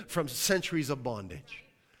them from centuries of bondage.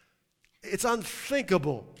 It's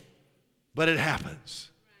unthinkable, but it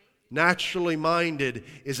happens. Naturally minded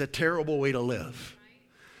is a terrible way to live.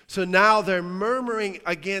 So now they're murmuring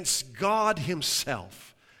against God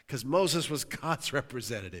Himself because Moses was God's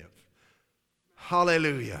representative.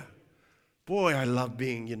 Hallelujah. Boy, I love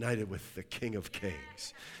being united with the King of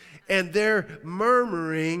Kings. And they're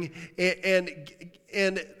murmuring,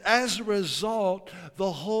 and as a result,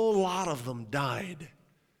 the whole lot of them died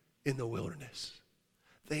in the wilderness.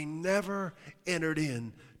 They never entered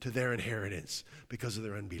into their inheritance because of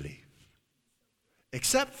their unbelief.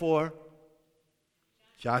 Except for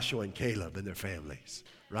Joshua and Caleb and their families,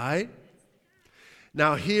 right?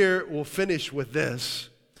 Now here, we'll finish with this.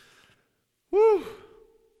 Woo!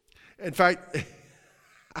 In fact,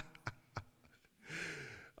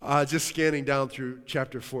 just scanning down through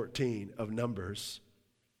chapter 14 of Numbers.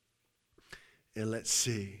 And let's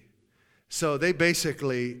see. So they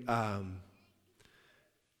basically,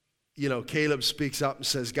 Caleb speaks up and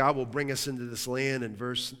says, God will bring us into this land in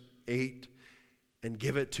verse 8 and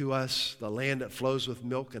give it to us, the land that flows with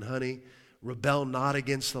milk and honey. Rebel not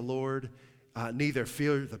against the Lord, neither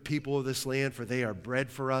fear the people of this land, for they are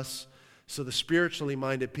bread for us. So the spiritually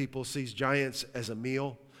minded people sees giants as a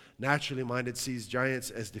meal. Naturally minded sees giants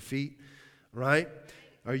as defeat, right?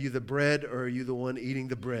 Are you the bread or are you the one eating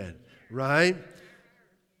the bread, right?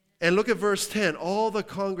 And look at verse 10. All the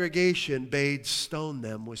congregation bade stone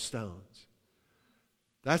them with stones.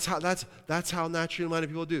 That's how naturally minded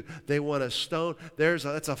people do. They want to stone.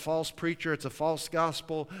 That's a false preacher. It's a false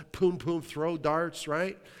gospel. Boom, boom, throw darts,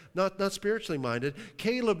 right? Not spiritually minded.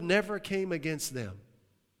 Caleb never came against them.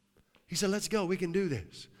 He said, let's go. We can do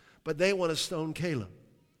this. But they want to stone Caleb.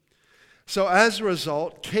 So as a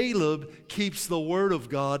result, Caleb keeps the word of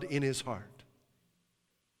God in his heart.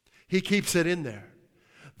 He keeps it in there.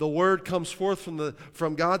 The word comes forth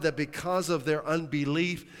from God that because of their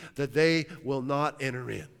unbelief that they will not enter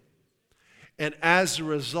in. And as a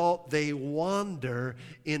result, they wander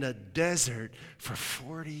in a desert for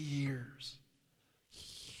 40 years.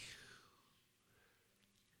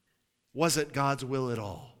 Wasn't God's will at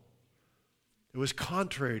all. It was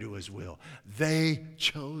contrary to his will. They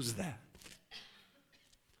chose that.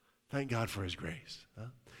 Thank God for his grace. Huh?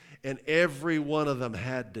 And every one of them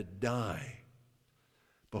had to die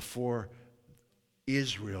before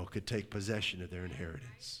Israel could take possession of their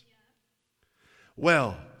inheritance.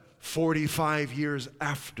 Well, 45 years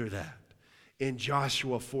after that, in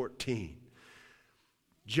Joshua 14,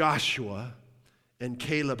 Joshua and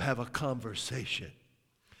Caleb have a conversation.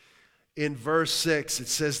 In verse 6, it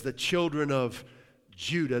says, the children of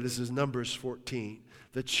Judah, this is Numbers 14,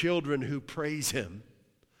 the children who praise him,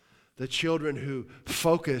 the children who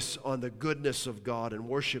focus on the goodness of God and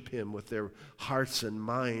worship him with their hearts and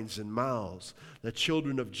minds and mouths. The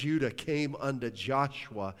children of Judah came unto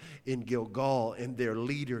Joshua in Gilgal, and their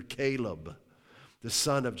leader Caleb, the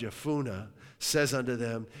son of Jephunneh, says unto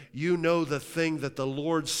them, you know the thing that the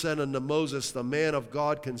Lord said unto Moses, the man of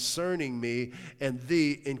God, concerning me and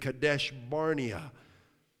thee in Kadesh Barnea.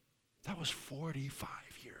 That was 45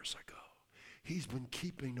 years ago. He's been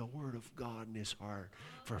keeping the word of God in his heart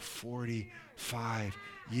for 45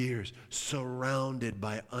 years, surrounded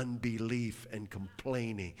by unbelief and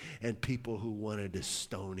complaining and people who wanted to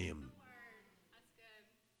stone him.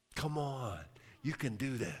 Come on, you can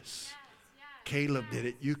do this. Caleb did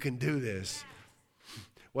it. You can do this.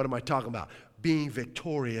 What am I talking about? Being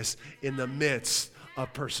victorious in the midst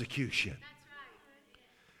of persecution.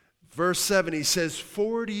 Verse 7, he says,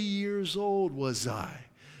 40 years old was I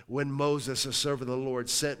when Moses, a servant of the Lord,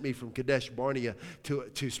 sent me from Kadesh Barnea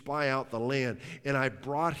to spy out the land. And I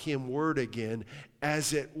brought him word again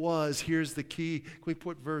as it was. Here's the key. Can we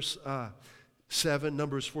put verse 7,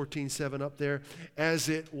 Numbers 14:7 up there? As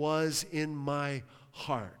it was in my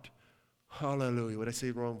heart. Hallelujah. Would I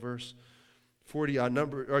say the wrong verse?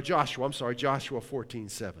 Joshua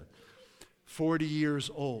 14:7. 40 years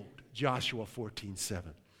old, Joshua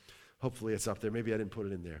 14:7. Hopefully it's up there. Maybe I didn't put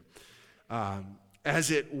it in there. As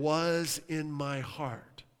it was in my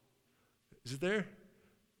heart. Is it there?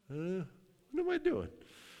 What am I doing?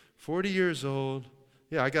 40 years old.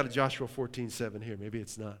 Yeah, I got a Joshua 14:7 here. Maybe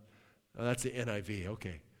it's not. Oh, that's the NIV.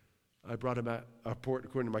 Okay. I brought him out according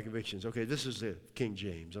to my convictions. Okay, this is the King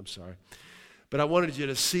James. I'm sorry. But I wanted you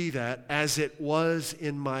to see that as it was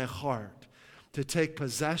in my heart. To take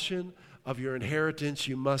possession of your inheritance,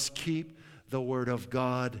 you must keep the word of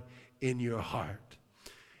God in your heart.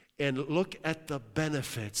 And look at the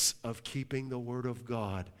benefits of keeping the word of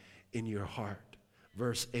God in your heart.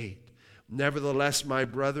 Verse 8. Nevertheless, my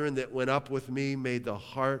brethren that went up with me made the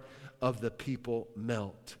heart of the people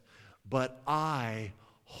melt. But I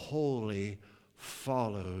wholly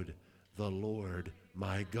followed the Lord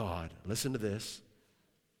my God. Listen to this.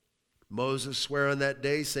 Moses sware on that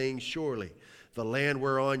day, saying, surely the land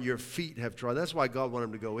whereon your feet have trod. That's why God wanted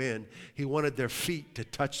them to go in. He wanted their feet to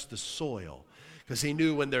touch the soil, because he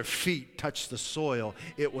knew when their feet touched the soil,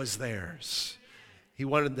 it was theirs. He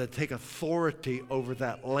wanted them to take authority over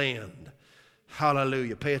that land.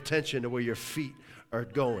 Hallelujah. Pay attention to where your feet are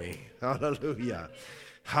going. Hallelujah.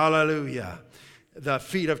 Hallelujah. The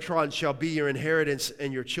feet of trodden shall be your inheritance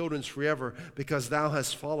and your children's forever, because thou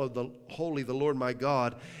hast followed the Lord my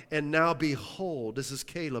God. And now behold, this is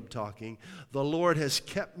Caleb talking, the Lord has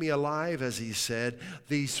kept me alive, as he said,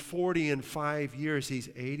 these 45 years. He's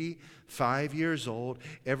 85 years old.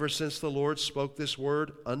 Ever since the Lord spoke this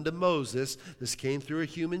word unto Moses, this came through a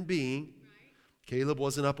human being. Caleb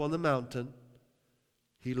wasn't up on the mountain.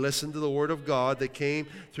 He listened to the word of God that came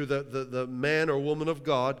through the man or woman of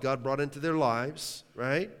God brought into their lives,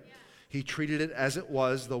 right? Yeah. He treated it as it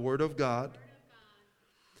was, the word of God.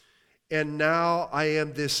 And now I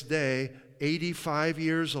am this day 85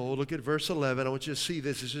 years old. Look at verse 11. I want you to see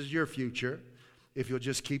this. This is your future, if you'll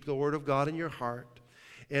just keep the word of God in your heart.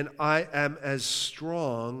 And I am as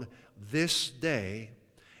strong this day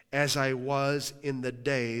as I was in the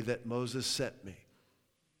day that Moses sent me.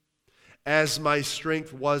 As my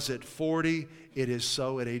strength was at 40, it is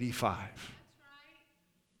so at 85. That's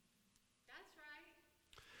right.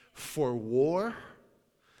 For war,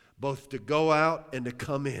 both to go out and to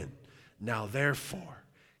come in. Now therefore,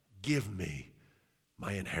 give me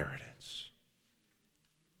my inheritance.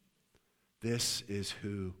 This is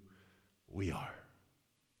who we are.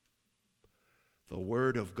 The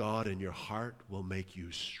word of God in your heart will make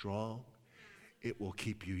you strong. It will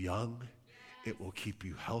keep you young. It will keep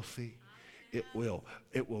you healthy. It will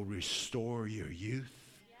restore your youth.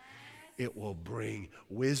 It will bring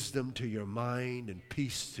wisdom to your mind and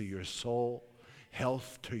peace to your soul,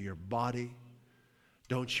 health to your body.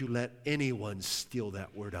 Don't you let anyone steal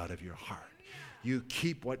that word out of your heart. You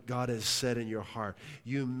keep what God has said in your heart.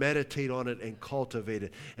 You meditate on it and cultivate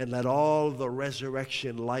it. And let all the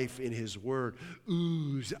resurrection life in His word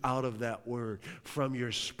ooze out of that word from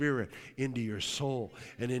your spirit into your soul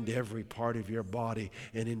and into every part of your body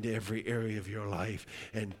and into every area of your life.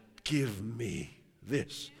 And give me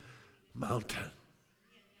this mountain.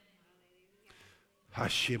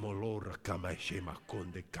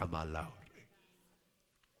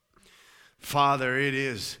 Father, it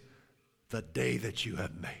is the day that you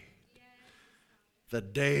have made. The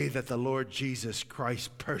day that the Lord Jesus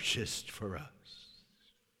Christ purchased for us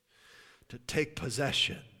to take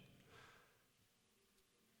possession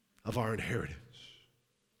of our inheritance.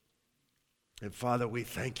 And Father, we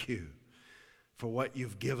thank you for what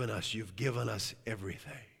you've given us. You've given us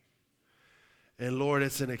everything. And Lord,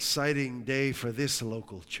 it's an exciting day for this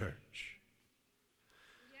local church.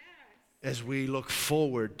 As we look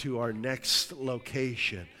forward to our next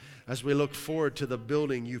location, as we look forward to the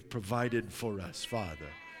building you've provided for us, Father.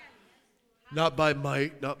 Not by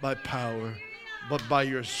might, not by power, but by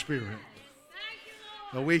your Spirit.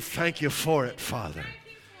 And we thank you for it, Father.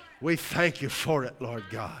 We thank you for it, Lord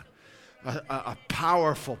God. A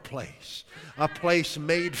powerful place, a place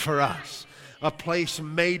made for us, a place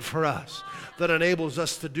made for us that enables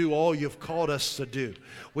us to do all you've called us to do.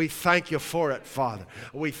 We thank you for it, Father.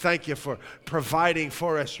 We thank you for providing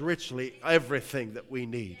for us richly everything that we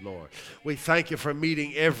need, Lord. We thank you for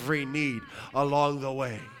meeting every need along the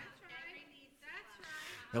way.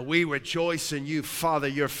 And we rejoice in you, Father.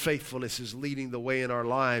 Your faithfulness is leading the way in our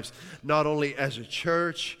lives, not only as a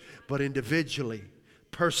church, but individually,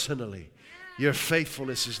 personally. Your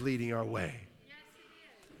faithfulness is leading our way.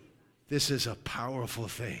 This is a powerful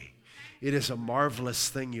thing. It is a marvelous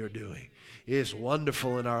thing you're doing. It is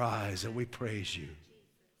wonderful in our eyes, and we praise you.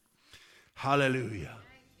 Hallelujah.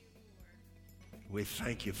 We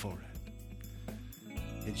thank you for it.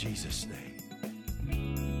 In Jesus' name.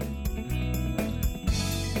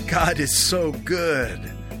 God is so good.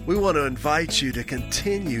 We want to invite you to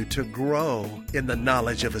continue to grow in the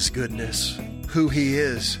knowledge of His goodness, who He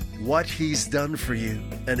is, what He's done for you,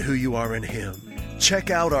 and who you are in Him.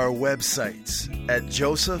 Check out our websites at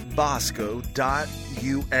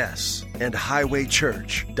josephbosco.us and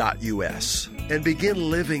highwaychurch.us and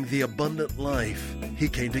begin living the abundant life He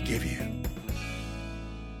came to give you.